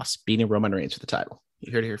 Omos beating Roman Reigns for the title.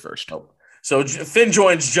 You heard it here first. Oh. So Finn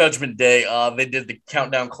joins Judgment Day. They did the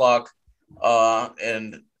countdown clock,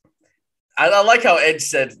 and I like how Ed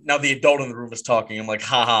said, now the adult in the room is talking. I'm like,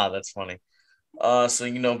 haha, that's funny.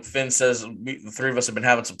 So Finn says the three of us have been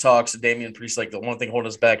having some talks. And Damian Priest like the one thing holding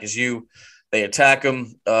us back is you. They attack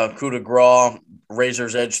him. Coup de grace,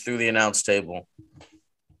 Razor's Edge through the announce table.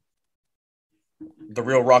 The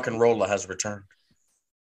real rock and roller has returned.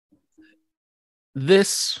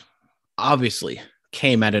 This obviously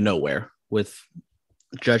came out of nowhere with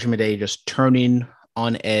Judgment Day just turning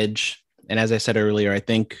on Edge. And as I said earlier, I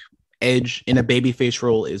think Edge in a babyface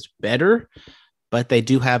role is better, but they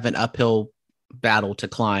do have an uphill battle to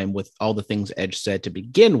climb with all the things Edge said to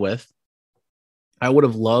begin with. I would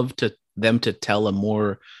have loved them to tell a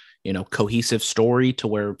more, cohesive story to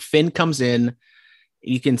where Finn comes in.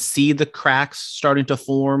 You can see the cracks starting to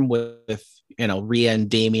form with Rhea and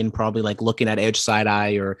Damian probably like looking at Edge side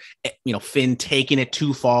eye, or, Finn taking it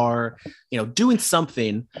too far, doing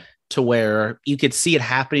something to where you could see it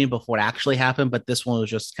happening before it actually happened. But this one was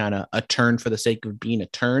just kind of a turn for the sake of being a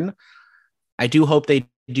turn. I do hope they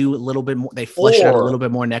do a little bit more. They flesh it out a little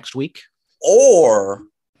bit more next week. Or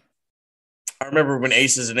I remember when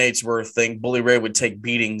Aces and Eights were a thing, Bully Ray would take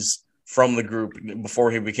beatings from the group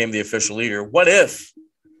before he became the official leader. What if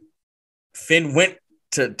Finn went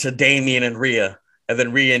to Damian and Rhea, and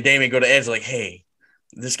then Rhea and Damian go to Edge like, hey,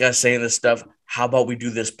 this guy's saying this stuff. How about we do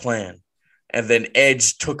this plan? And then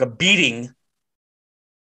Edge took a beating,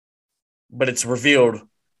 but it's revealed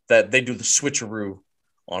that they do the switcheroo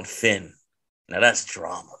on Finn. Now that's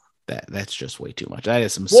drama. That's just way too much. That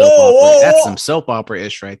is some soap opera. That's some soap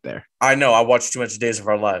opera-ish right there. I know. I watched too much Days of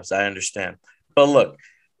Our Lives. I understand. But look,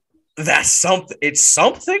 that's something. It's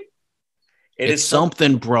something. It's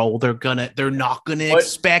something, bro. They're not gonna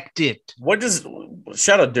expect it.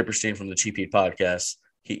 Shout out Dipperstein from the Cheap Heat podcast.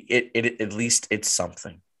 At least it's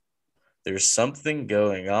something. There's something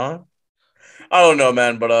going on. I don't know,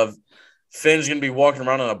 man, but Finn's gonna be walking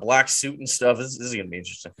around in a black suit and stuff. This is gonna be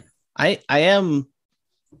interesting. I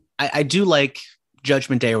do like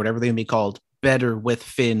Judgment Day or whatever they're gonna be called better with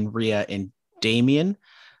Finn, Rhea, and Damian.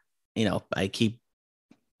 I keep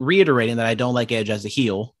reiterating that I don't like Edge as a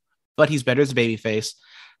heel, but he's better as a babyface.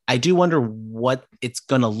 I do wonder what it's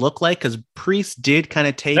gonna look like because Priest did kind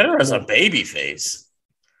of take better as a babyface.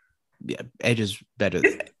 Yeah, Edge is better.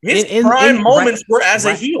 His prime moments were as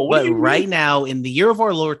a heel. But right now, in the year of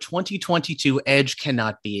our Lord 2022, Edge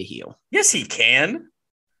cannot be a heel. Yes, he can.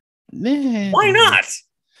 Nah. Why not?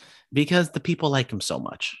 Because the people like him so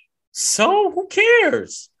much. So who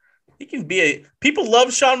cares? He can be people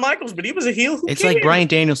love Shawn Michaels, but he was a heel. It's like Bryan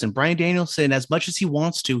Danielson. Bryan Danielson, as much as he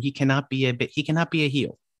wants to, he cannot be a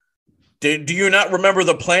heel. Do you not remember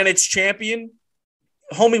the Planet's champion?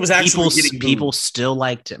 Homie was actually people still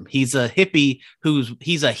liked him. He's a hippie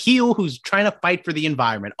he's a heel who's trying to fight for the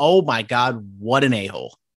environment. Oh my God, what an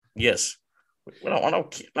a-hole. Yes. I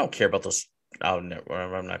don't care about this. Oh, never.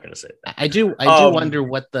 I'm not going to say that. I do wonder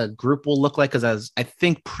what the group will look like because as I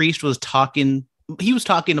think Priest was talking, he was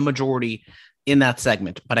talking a majority in that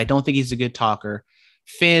segment, but I don't think he's a good talker.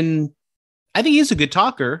 Finn, I think he's a good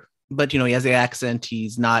talker, but he has the accent.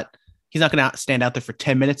 He's not going to stand out there for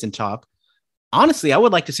 10 minutes and talk. Honestly, I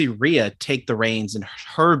would like to see Rhea take the reins and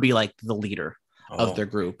her be like the leader of their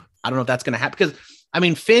group. I don't know if that's going to happen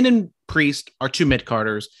because Finn and Priest are two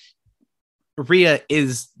mid-carders. Rhea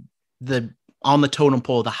is on the totem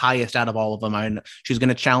pole, the highest out of all of them. She's going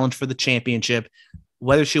to challenge for the championship.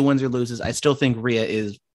 Whether she wins or loses, I still think Rhea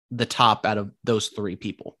is the top out of those three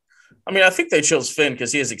people. I think they chose Finn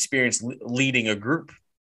because he has experience leading a group.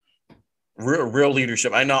 Real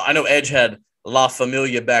leadership. I know Edge had La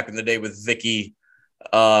Familia back in the day with Vicky,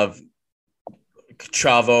 Chavo,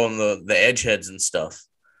 and the Edgeheads and stuff.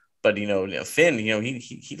 But Finn,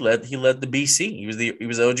 he led the BC. He was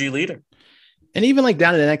the OG leader. And even like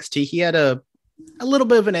down in NXT, he had a little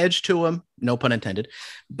bit of an edge to him, no pun intended.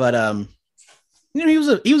 But he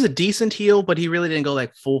was a decent heel, but he really didn't go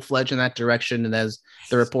like full fledged in that direction. And as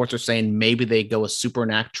the reports are saying, maybe they go a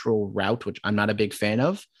supernatural route, which I'm not a big fan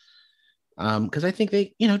of. Because I think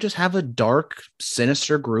they, just have a dark,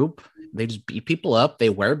 sinister group. They just beat people up. They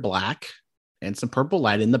wear black and some purple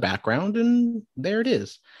light in the background, and there it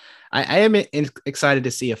is. I am excited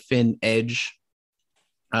to see a Finn Edge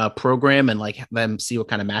program and like them see what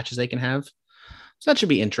kind of matches they can have. So that should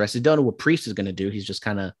be interesting. Don't know what Priest is going to do. He's just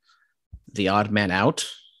kind of the odd man out.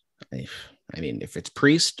 If it's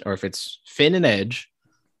Priest or if it's Finn and Edge,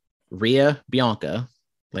 Rhea, Bianca,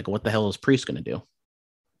 like what the hell is Priest going to do?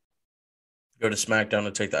 Go to SmackDown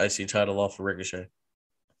and take the IC title off of Ricochet.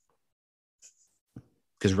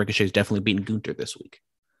 Because Ricochet's definitely beating Gunther this week.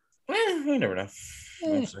 You never know.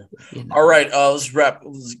 All right, let's wrap.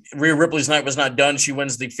 Rhea Ripley's night was not done. She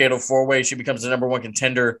wins the Fatal 4-Way. She becomes the number one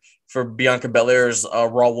contender for Bianca Belair's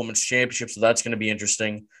Raw Women's Championship, so that's going to be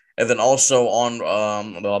interesting. And then also on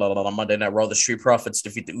Monday Night Raw, the Street Profits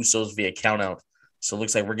defeat the Usos via countout. So it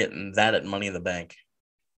looks like we're getting that at Money in the Bank.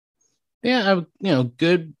 Yeah,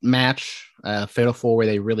 good match. Fatal 4 where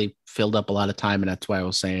they really filled up a lot of time, and that's why I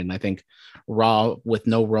was saying I think Raw with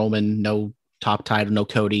no Roman, no top title, no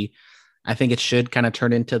Cody. I think it should kind of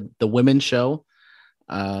turn into the women's show.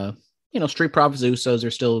 Street Profits, Usos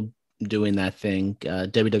are still doing that thing.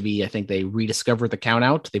 WWE, I think they rediscovered the count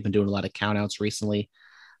out. They've been doing a lot of count outs recently.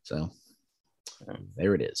 So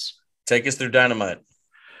there it is. Take us through Dynamite.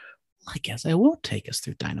 I guess I will take us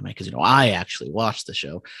through Dynamite because I actually watched the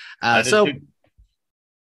show. Yeah,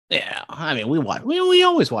 I mean we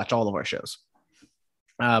always watch all of our shows.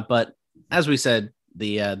 But as we said,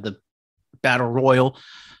 the Battle Royal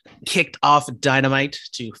kicked off Dynamite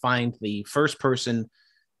to find the first person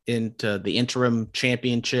into the interim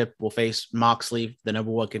championship will face Moxley, the number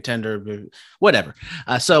one contender, whatever.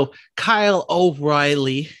 So Kyle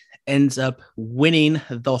O'Reilly ends up winning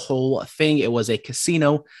the whole thing. It was a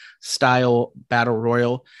casino style battle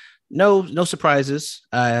royal. No surprises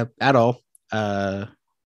at all.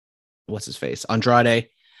 What's his face? Andrade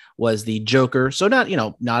was the Joker. So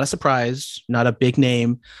not a surprise, not a big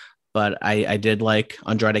name, but I did like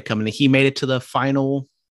Andrade coming in. He made it to the final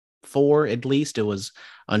 4, at least. It was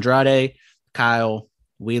Andrade, Kyle,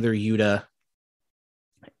 Wheeler Yuta,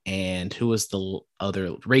 and who was the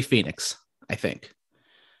other? Ray Phoenix, I think.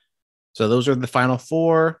 So those are the final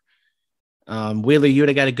 4. Wheeler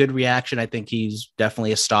Yuta got a good reaction. I think he's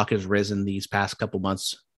definitely, his stock has risen these past couple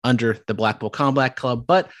months under the Blackpool Combat Club,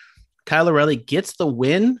 but Kyle O'Reilly gets the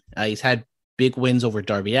win. He's had big wins over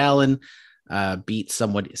Darby Allin, beat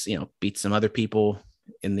some other people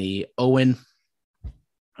in the Owen.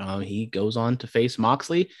 He goes on to face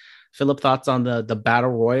Moxley. Philip, thoughts on the Battle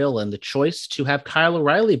Royal and the choice to have Kyle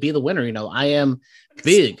O'Reilly be the winner? I am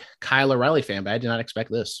big Kyle O'Reilly fan, but I did not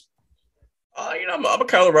expect this. I'm a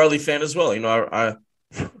Kyle O'Reilly fan as well.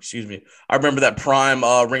 Excuse me. I remember that prime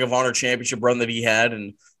Ring of Honor championship run that he had,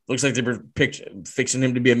 and looks like they were fixing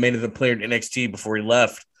him to be a main event player in NXT before he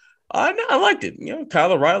left. I liked it.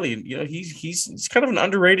 Kyle O'Reilly, he's kind of an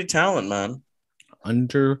underrated talent, man.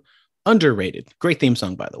 Underrated. Great theme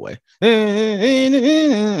song, by the way.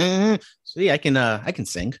 See, I can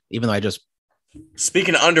sing, even though I just.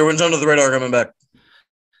 Speaking of when's Under the Radar coming back?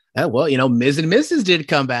 Miz and Mrs. did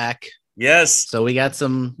come back. Yes. So we got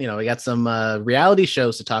some reality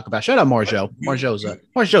shows to talk about. Shout out Marjo.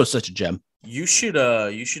 Marjo's such a gem. You should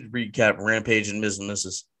recap Rampage and Miz and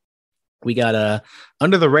Mrs. We got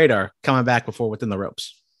Under the Radar coming back before Within the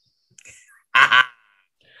Ropes.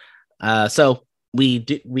 So we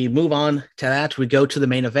move on to that. We go to the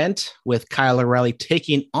main event with Kyle O'Reilly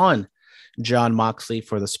taking on Jon Moxley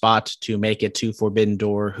for the spot to make it to Forbidden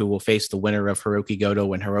Door, who will face the winner of Hiroki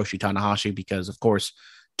Goto and Hiroshi Tanahashi, because of course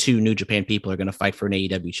 2 New Japan people are going to fight for an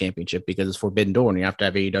AEW championship because it's Forbidden Door and you have to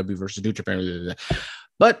have AEW versus New Japan.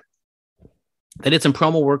 But they did some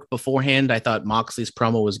promo work beforehand. I thought Moxley's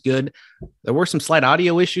promo was good. There were some slight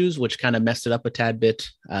audio issues, which kind of messed it up a tad bit.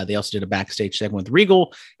 They also did a backstage segment with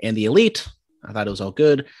Regal and the Elite. I thought it was all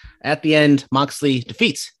good. At the end, Moxley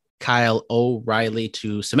defeats Kyle O'Reilly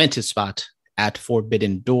to cement his spot at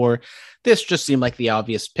Forbidden Door. This just seemed like the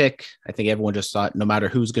obvious pick. I think everyone just thought no matter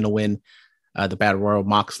who's going to win the Battle Royal,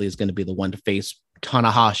 Moxley is going to be the one to face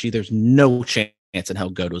Tanahashi. There's no chance in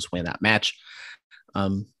hell Goto's win that match.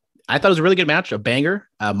 I thought it was a really good match, a banger.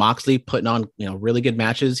 Moxley putting on, really good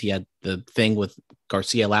matches. He had the thing with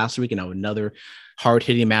Garcia last week, another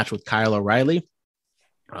hard-hitting match with Kyle O'Reilly.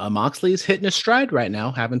 Moxley's hitting his stride right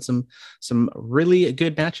now, having some really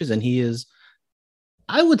good matches, and he is,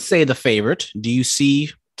 I would say, the favorite. Do you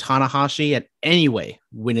see Tanahashi at any way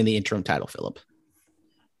winning the interim title, Philip?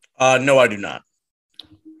 No, I do not.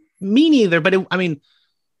 Me neither, but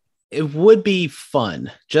it would be fun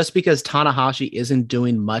just because Tanahashi isn't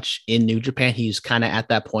doing much in New Japan. He's kind of at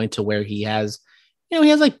that point to where he has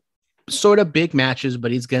like sort of big matches,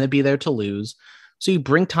 but he's going to be there to lose. So you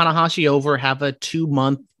bring Tanahashi over, have a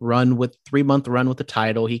 3-month run with the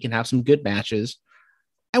title. He can have some good matches.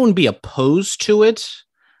 I wouldn't be opposed to it,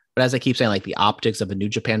 but as I keep saying, like the optics of a New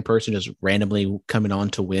Japan person just randomly coming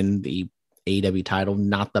on to win the AEW title,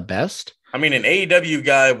 not the best. An AEW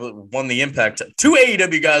guy won the Impact. 2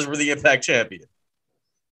 AEW guys were the Impact champion.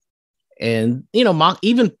 And,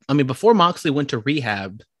 before Moxley went to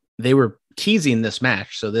rehab, they were teasing this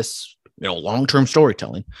match. So this, long-term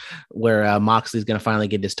storytelling where Moxley's going to finally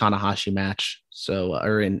get his Tanahashi match. So,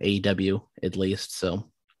 or in AEW at least. So,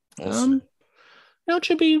 it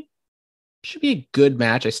should be should be a good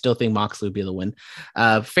match. I still think Moxley would be the win.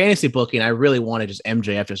 Fantasy booking, I really wanted just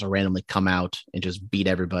MJF just to randomly come out and just beat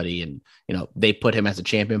everybody. And, they put him as a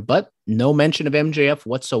champion, but no mention of MJF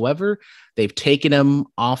whatsoever. They've taken him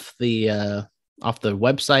off the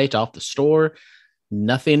website, off the store.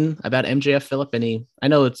 Nothing about MJF, Philip. I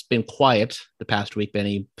know it's been quiet the past week, but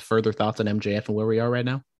any further thoughts on MJF and where we are right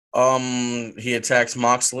now? He attacks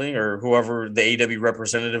Moxley or whoever the AEW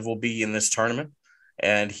representative will be in this tournament,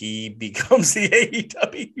 and he becomes the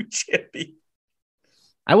AEW champion.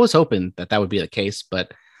 I was hoping that would be the case,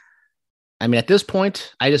 but at this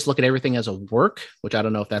point, I just look at everything as a work, which I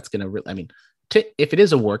don't know if that's going to if it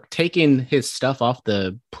is a work, taking his stuff off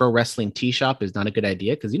the pro wrestling tee shop is not a good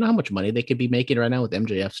idea, because you know how much money they could be making right now with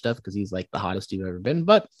MJF stuff, because he's like the hottest you've ever been.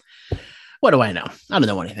 But what do I know? I don't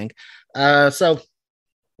know anything.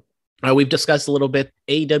 We've discussed a little bit.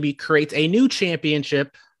 AEW creates a new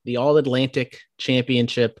championship, the All Atlantic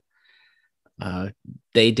Championship.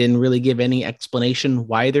 They didn't really give any explanation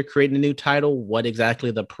why they're creating a new title, what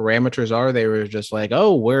exactly the parameters are. They were just like,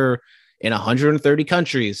 oh, we're in 130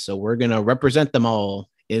 countries, so we're going to represent them all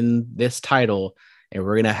in this title, and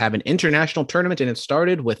we're going to have an international tournament. And it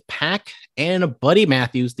started with Pac and Buddy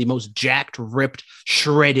Matthews, the most jacked, ripped,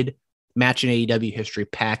 shredded match in AEW history.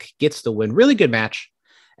 Pac gets the win. Really good match,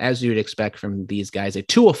 as you'd expect from these guys. A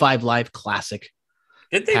 205 Live classic.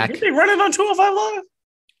 Did they run it on 205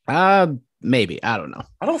 Live? Maybe. I don't know.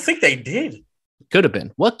 I don't think they did. Could have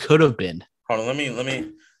been. What could have been? Hold on. Let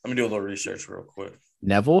me do a little research real quick.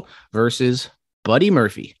 Neville versus Buddy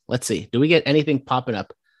Murphy. Let's see. Do we get anything popping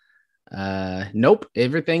up? Nope.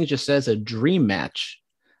 Everything just says a dream match.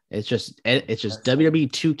 It's just WWE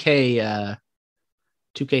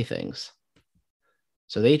 2K things.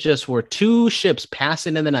 So they just were two ships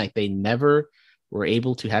passing in the night. They never were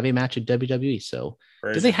able to have a match at WWE. So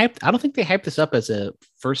I don't think they hyped this up as a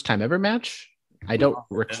first time ever match. I don't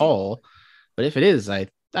recall, but if it is,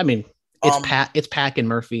 it's Pac and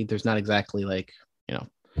Murphy. There's not exactly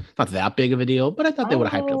not that big of a deal, but I thought they would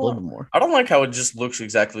have hyped it up a little bit more. I don't like how it just looks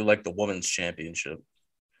exactly like the women's championship.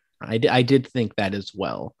 I did think that as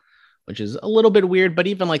well, which is a little bit weird, but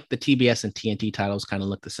even like the TBS and TNT titles kind of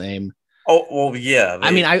look the same. Oh, well, yeah.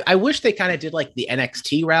 I wish they kind of did like the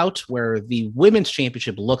NXT route where the women's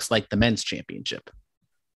championship looks like the men's championship.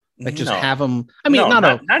 Have them.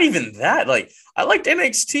 Not even that. Like, I liked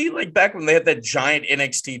NXT, like back when they had that giant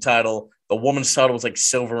NXT title. The women's title was like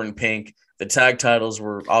silver and pink. The tag titles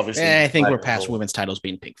were obviously. I think we're past women's titles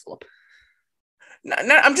being pink, Philip.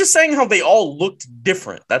 I'm just saying how they all looked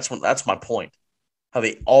different. That's my point. How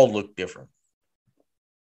they all look different.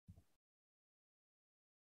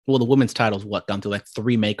 Well, the women's title's gone through like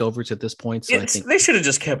 3 makeovers at this point. So I think they should have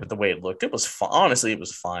just kept it the way it looked. It was fine. Honestly, it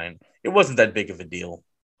was fine. It wasn't that big of a deal.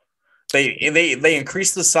 They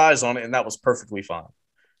increased the size on it, and that was perfectly fine.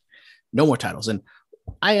 No more titles. And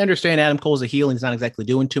I understand Adam Cole's a heel and he's not exactly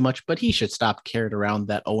doing too much, but he should stop carrying around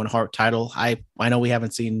that Owen Hart title. I know we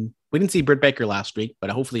didn't see Britt Baker last week, but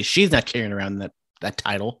hopefully she's not carrying around that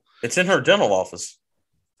title. It's in her dental office.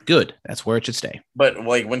 Good. That's where it should stay. But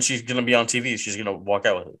like when she's going to be on TV, she's going to walk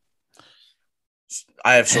out with it.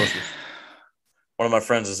 I have sources. One of my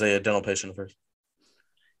friends is a dental patient of hers.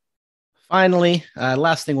 Finally,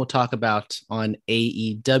 last thing we'll talk about on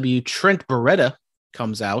AEW, Trent Beretta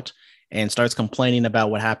comes out and starts complaining about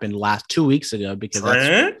what happened 2 weeks ago, because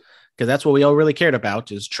that's what we all really cared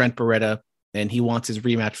about is Trent Beretta, and he wants his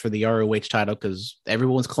rematch for the ROH title because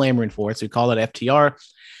everyone's clamoring for it. So we call it FTR,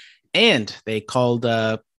 and they called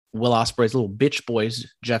Will Ospreay's little bitch boys,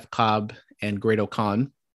 Jeff Cobb and Great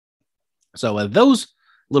O'Khan. So those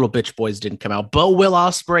little bitch boys didn't come out, but Will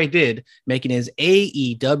Ospreay did, making his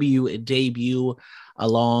AEW debut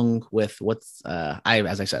along with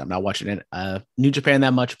as I said, I'm not watching it, New Japan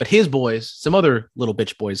that much, but his boys, some other little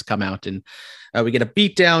bitch boys come out, and we get a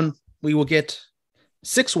beatdown. We will get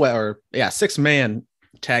 6-man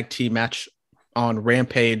tag team match on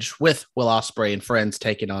Rampage with Will Ospreay and friends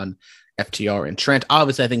taking on FTR and Trent.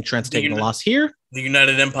 Obviously, I think Trent's taking the loss here. The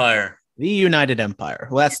United Empire. The United Empire.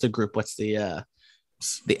 Well, that's the group. What's the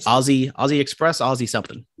Aussie Express? Aussie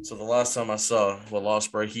something. So the last time I saw Will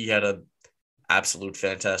Ospreay, he had a absolute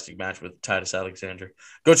fantastic match with Titus Alexander.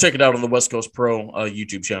 Go check it out on the West Coast Pro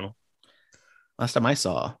YouTube channel. Last time I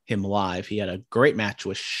saw him live, he had a great match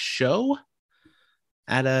with Show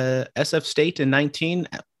at a SF State in 19.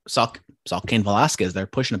 Saw Cain Velasquez there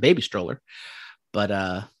pushing a baby stroller. But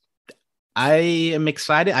I am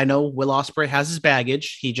excited. I know Will Ospreay has his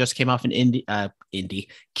baggage. He just came off an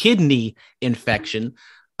kidney infection.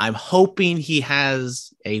 I'm hoping he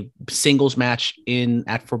has a singles match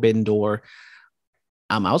at Forbidden Door.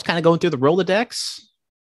 I was kind of going through the Rolodex.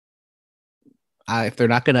 if they're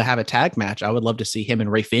not going to have a tag match, I would love to see him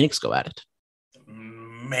and Ray Phoenix go at it.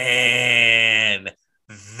 Man,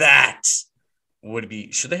 that would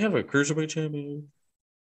be. Should they have a cruiserweight champion?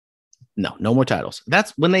 No more titles.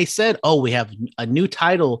 That's when they said, "Oh, we have a new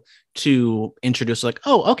title to introduce." Like,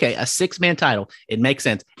 oh, okay, a 6-man title. It makes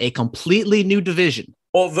sense. A completely new division.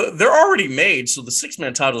 Well, they're already made, so the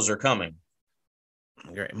 6-man titles are coming.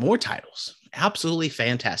 Great. More titles. Absolutely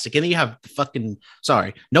fantastic. And then you have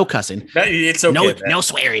sorry, no cussing. It's okay. No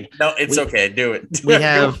swearing. No, it's okay. Do it. We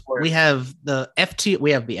have the FT.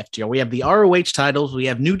 We have the FTR. We have the ROH titles. We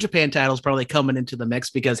have New Japan titles probably coming into the mix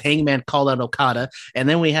because Hangman called out Okada. And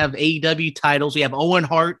then we have AEW titles. We have Owen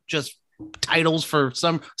Hart just titles for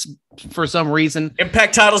some reason.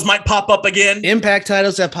 Impact titles might pop up again. Impact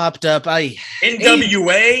titles have popped up.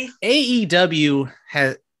 NWA. AEW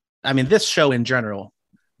has. I mean, this show in general.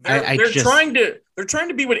 They're trying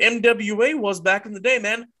to be what MWA was back in the day,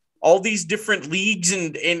 man. All these different leagues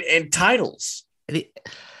and titles.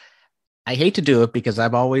 I hate to do it because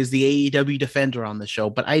I'm always the AEW defender on the show,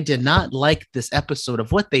 but I did not like this episode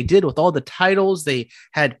of what they did with all the titles. They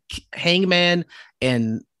had Hangman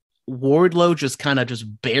and Wardlow just kind of just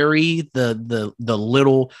bury the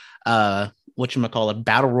little whatchamacallit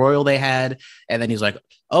battle royal they had, and then he's like,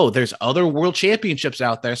 oh, there's other world championships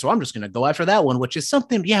out there, so I'm just gonna go after that one, which is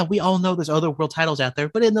something, yeah, we all know there's other world titles out there,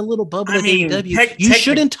 but in the little bubble of AEW, you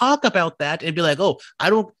shouldn't talk about that and be like, oh, I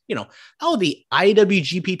don't, the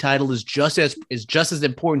IWGP title is just as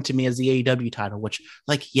important to me as the AEW title, which,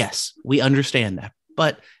 like, yes, we understand that,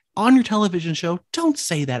 but on your television show, don't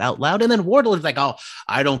say that out loud. And then Wardlow is like, oh,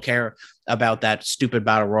 I don't care about that stupid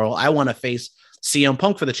battle royal. I want to face CM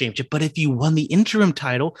Punk for the championship. But if you won the interim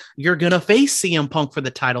title, you're going to face CM Punk for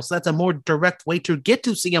the title. So that's a more direct way to get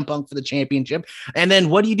to CM Punk for the championship. And then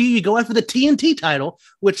what do? You go after the TNT title,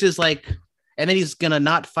 which is like, and then he's going to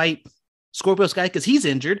not fight Scorpio Sky because he's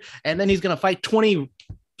injured. And then he's going to fight 20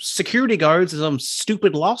 security guards in some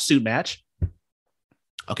stupid lawsuit match.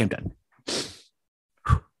 Okay, I'm done.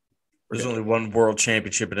 There's only one world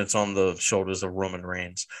championship, and it's on the shoulders of Roman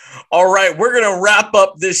Reigns. All right, we're going to wrap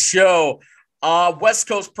up this show. West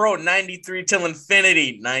Coast Pro 93 till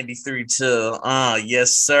infinity. 93 till.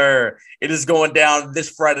 Yes, sir. It is going down this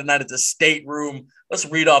Friday night at the State Room. Let's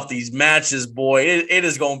read off these matches, boy. It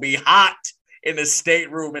is going to be hot in the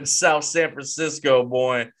State Room in South San Francisco,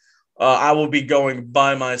 boy. I will be going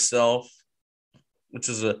by myself, which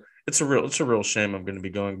is it's a real shame I'm going to be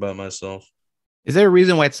going by myself. Is there a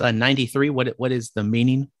reason why it's 93? What is the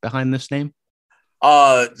meaning behind this name?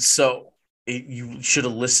 You should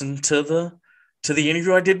have listened to the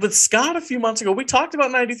interview I did with Scott a few months ago. We talked about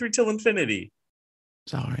 93 till infinity.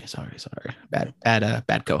 Sorry.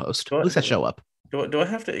 Bad co-host. At least I show up. Do I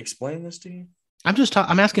have to explain this to you?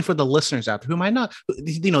 I'm asking for the listeners out there who might not,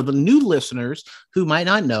 the new listeners who might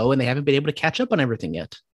not know and they haven't been able to catch up on everything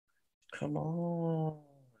yet. Come on.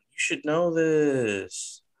 You should know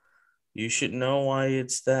this. You should know why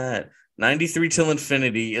it's that. 93 till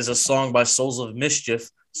infinity is a song by Souls of Mischief.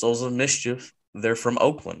 Souls of Mischief, they're from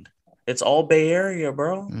Oakland. It's all Bay Area,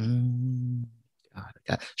 bro.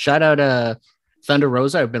 God. Shout out Thunder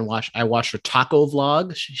Rosa. I watched her taco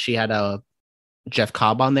vlog. She had Jeff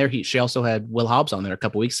Cobb on there. She also had Will Hobbs on there a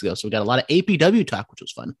couple weeks ago. So we got a lot of APW talk, which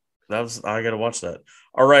was fun. I gotta watch that.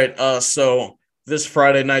 All right. So this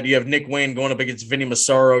Friday night you have Nick Wayne going up against Vinny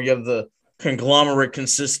Massaro. You have the conglomerate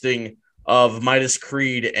consisting of Midas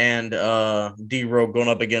Creed and D-Row going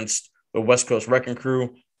up against the West Coast Wrecking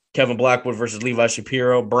Crew. Kevin Blackwood versus Levi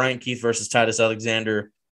Shapiro. Brian Keith versus Titus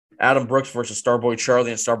Alexander. Adam Brooks versus Starboy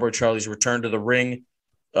Charlie and Starboy Charlie's return to the ring.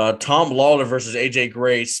 Tom Lawler versus AJ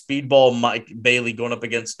Gray. Speedball Mike Bailey going up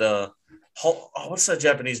against what's that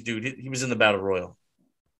Japanese dude? He was in the Battle Royal.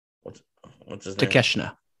 What's his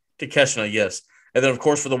name? Takeshna, yes. And then, of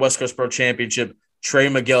course, for the West Coast Pro Championship, Trey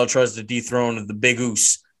Miguel tries to dethrone the Big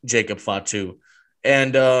Oos, Jacob Fatu.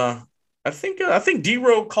 And I think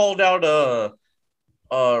D-Row called out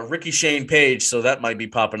Ricky Shane Page, so that might be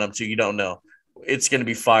popping up too. You don't know. It's going to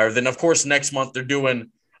be fire. Then, of course, next month they're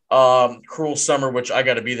doing Cruel Summer, which I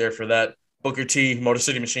got to be there for that. Booker T, Motor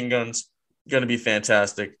City Machine Guns, going to be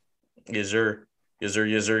fantastic. Yes, sir. Yes, sir.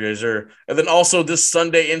 Yes, sir. Yes, sir. And then also this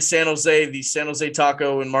Sunday in San Jose, the San Jose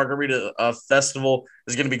Taco and Margarita Festival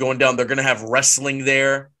is going to be going down. They're going to have wrestling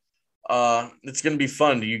there. It's going to be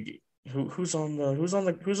fun. Who's on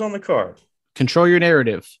the card? Control Your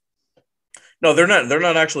Narrative. No, they're not. They're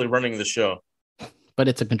not actually running the show. But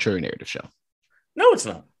it's a Control Your Narrative show. No, it's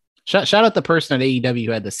not. Shout out the person at AEW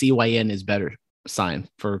who had the CYN is better sign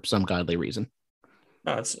for some godly reason.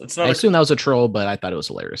 No, it's not. I assume that was a troll, but I thought it was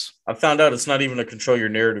hilarious. I found out it's not even a Control Your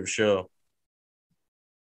Narrative show.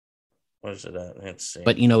 What is it at? Let's see.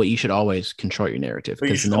 But you know what? You should always control your narrative. But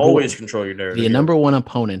you should always control your narrative. The number one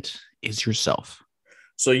opponent is yourself.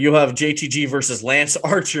 So you have JTG versus Lance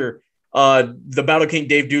Archer. The Battle King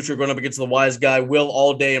Dave Dutra going up against the Wise Guy, Will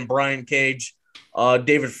Allday and Brian Cage.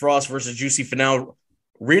 David Frost versus Juicy Finale.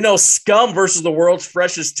 Reno Scum versus the world's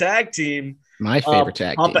freshest tag team. My favorite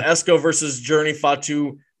tag team. Papa Esco versus Journey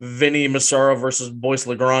Fatu. Vinny Massaro versus Boyce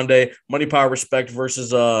LeGrande. Money Power Respect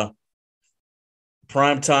versus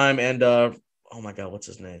Primetime and oh my God, what's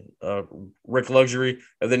his name? Rick Luxury.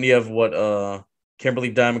 And then you have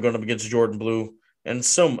Kimberly Diamond going up against Jordan Blue and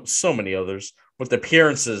so many others with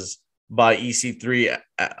appearances by EC3,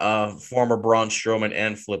 former Braun Strowman,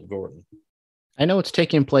 and Flip Gordon. I know it's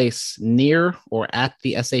taking place near or at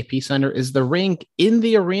the SAP Center. Is the ring in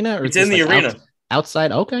the arena? Or it's in the arena.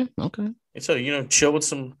 Outside? Okay. So, chill with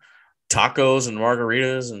some tacos and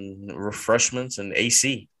margaritas and refreshments and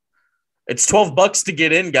AC. It's $12 to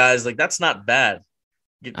get in, guys. Like, that's not bad.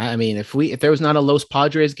 I mean, if there was not a Los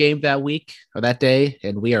Padres game that week or that day,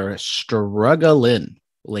 and we are struggling,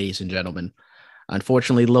 ladies and gentlemen.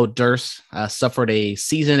 Unfortunately, Lo Durst suffered a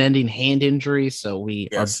season-ending hand injury, so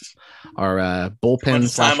our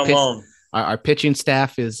bullpen our pitching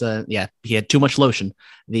staff is he had too much lotion.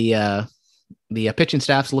 The pitching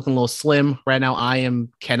staff's looking a little slim right now. I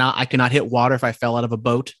cannot hit water if I fell out of a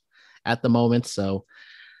boat at the moment. So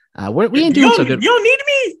we ain't doing so good. You don't need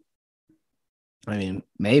me. I mean,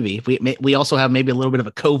 maybe we also have maybe a little bit of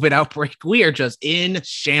a COVID outbreak. We are just in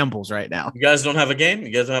shambles right now. You guys don't have a game? You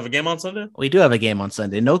guys don't have a game on Sunday? We do have a game on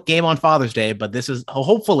Sunday. No game on Father's Day, but this is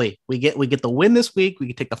hopefully we get the win this week. We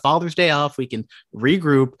can take the Father's Day off. We can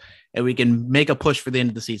regroup and we can make a push for the end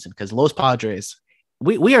of the season because Los Padres,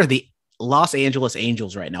 we are the Los Angeles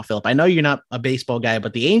Angels right now, Philip. I know you're not a baseball guy,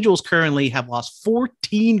 but the Angels currently have lost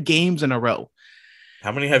 14 games in a row.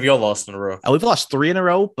 How many have y'all lost in a row? We've lost 3 in a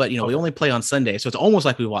row, but we only play on Sunday, so it's almost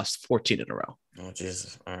like we lost 14 in a row. Oh,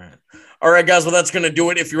 Jesus. All right, guys. Well, that's going to do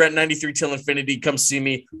it. If you're at 93 Till Infinity, come see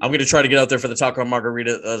me. I'm going to try to get out there for the Taco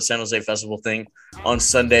Margarita San Jose Festival thing on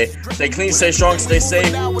Sunday. Stay clean, stay strong, stay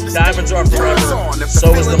safe. Diamonds are forever.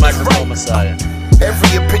 So is the microphone Messiah.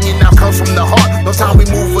 Every opinion now comes from the heart. No time we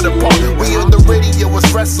move with the part. We on the radio,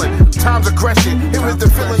 it's wrestling. Time's aggression. Here is the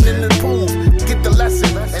feeling in the pool. Get the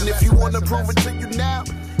lesson. And if you want to prove it to you now.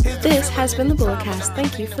 This has been the Bullcast.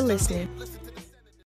 Thank you for listening.